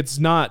 it's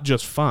not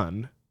just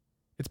fun;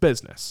 it's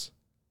business.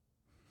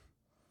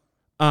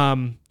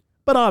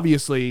 But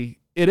obviously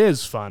it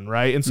is fun,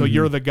 right? And so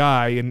you're the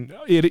guy, and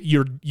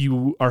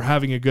you are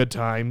having a good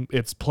time.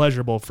 It's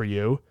pleasurable for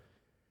you.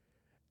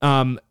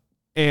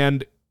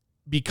 And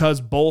because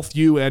both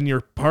you and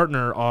your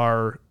partner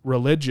are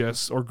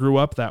religious or grew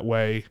up that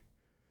way,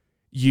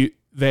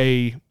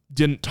 they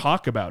didn't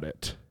talk about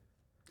it.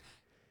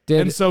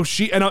 And so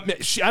I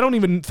don't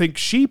even think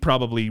she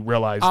probably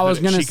realized. I was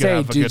going to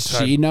say, did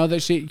she know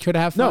that she could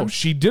have fun? No,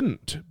 she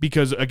didn't,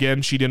 because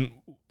again,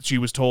 she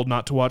was told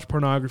not to watch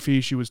pornography.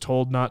 She was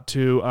told not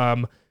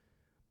to,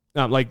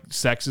 like,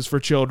 sex is for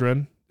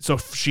children. So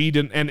she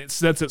didn't, and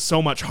since it's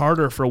so much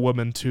harder for a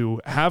woman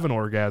to have an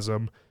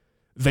orgasm,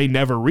 they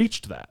never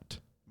reached that.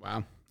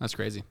 Wow, that's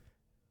crazy.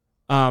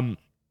 And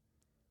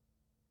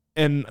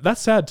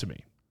that's sad to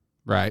me.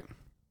 Right.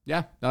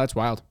 Yeah, no, that's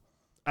wild.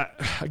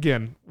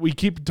 Again, we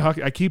keep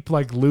talking. I keep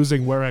like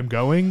losing where I'm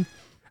going,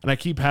 and I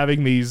keep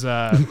having these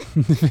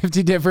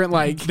 50 different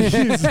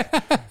these,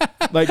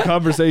 like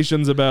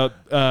conversations about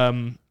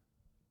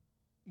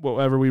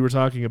whatever we were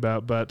talking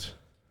about, but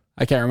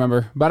I can't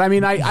remember. But I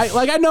mean, I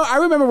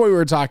remember what we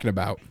were talking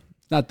about.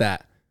 Not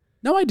that.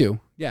 No, I do.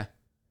 Yeah,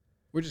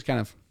 we're just kind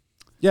of.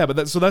 Yeah, but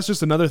that's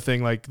just another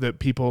thing, like that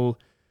people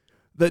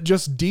that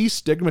just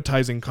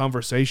destigmatizing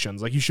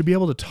conversations. Like you should be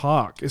able to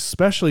talk,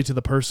 especially to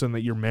the person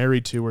that you're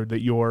married to or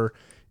that you're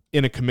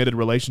in a committed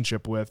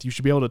relationship with. You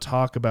should be able to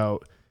talk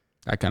about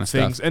that kind of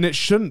things, stuff. And it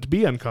shouldn't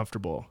be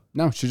uncomfortable.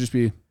 No, it should just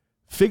be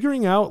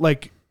figuring out,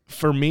 like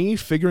for me,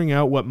 figuring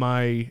out what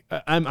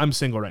I'm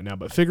single right now,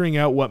 but figuring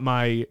out what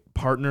my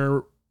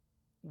partner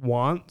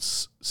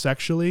wants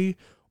sexually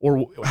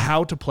or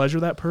how to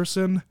pleasure that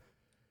person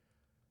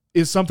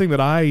is something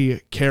that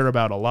I care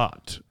about a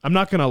lot. I'm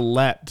not going to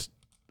let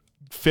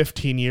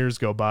 15 years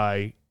go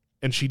by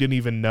and she didn't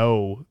even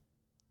know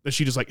that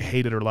she just like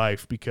hated her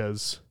life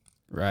because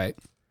right.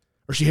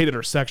 Or she hated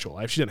her sexual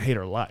life. She didn't hate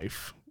her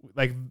life.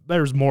 Like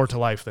there's more to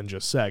life than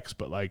just sex,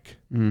 but like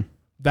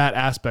that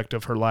aspect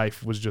of her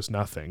life was just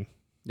nothing.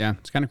 Yeah,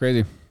 it's kind of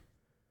crazy.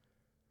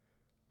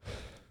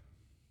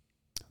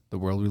 The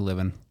world we live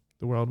in.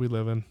 The world we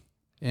live in.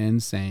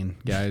 Insane,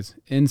 guys.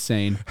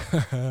 Insane.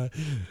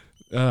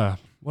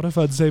 What if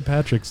I'd St.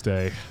 Patrick's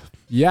Day?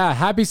 Yeah,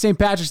 happy St.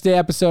 Patrick's Day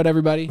episode,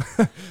 everybody.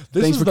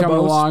 Thanks for coming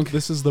along.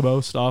 This is the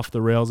most off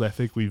the rails I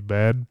think we've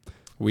been.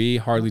 We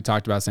hardly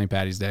talked about St.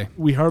 Patty's Day.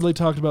 We hardly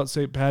talked about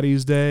St.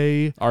 Patty's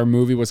Day. Our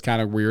movie was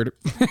kind of weird.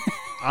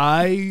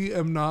 I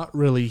am not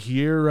really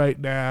here right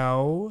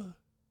now.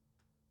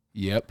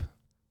 Yep.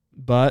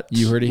 But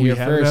you heard it here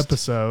first. An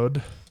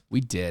episode.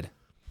 We did. I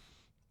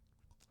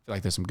feel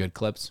like there's some good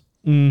clips.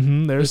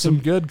 There's some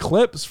good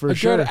clips for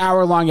sure. A good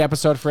hour-long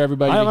episode for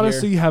everybody. I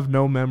honestly have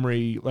no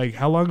memory. Like,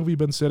 how long have we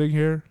been sitting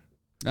here?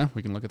 No,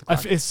 we can look at the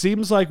clock. It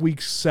seems like we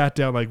sat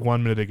down like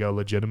 1 minute ago,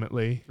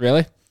 legitimately.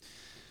 Really?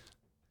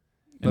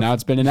 And now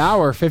it's been an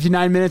hour,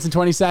 59 minutes and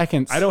 20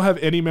 seconds. I don't have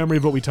any memory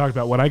of what we talked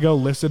about. When I go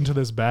listen to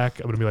this back,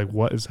 I'm going to be like,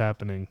 what is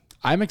happening?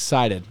 I'm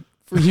excited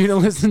for you to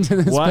listen to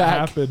this what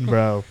back. Happened,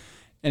 bro?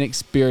 And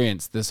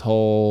experience this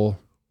whole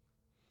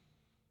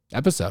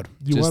episode.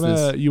 You Just wanna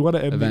this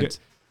end the event.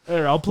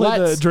 Here, I'll play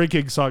the Let's-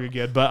 drinking song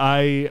again, but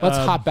Let's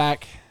hop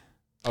back.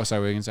 Oh, sorry,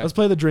 what were you gonna say? let's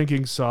play the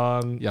drinking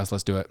song, Yes,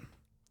 let's do it.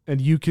 and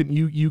you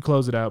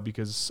close it out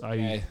because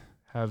Okay.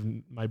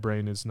 my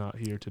brain is not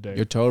here today.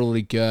 You're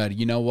totally good.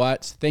 You know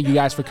what? Thank you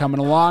guys for coming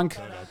along.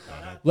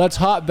 Let's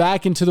hop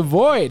back into the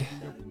void.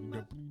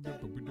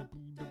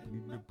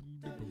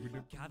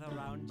 Gather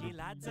round, ye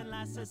lads and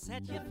lasses,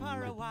 set ye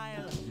for a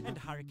while, and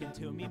hearken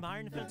to me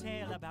mournful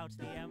tale about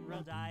the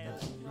Emerald Isle.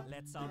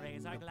 Let's all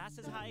raise our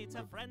glasses high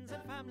to friends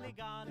and family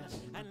gone,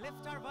 and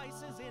lift our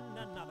voices in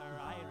another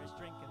Irish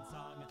drinking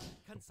song.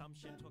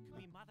 Consumption took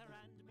me mother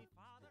and me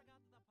father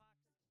gone.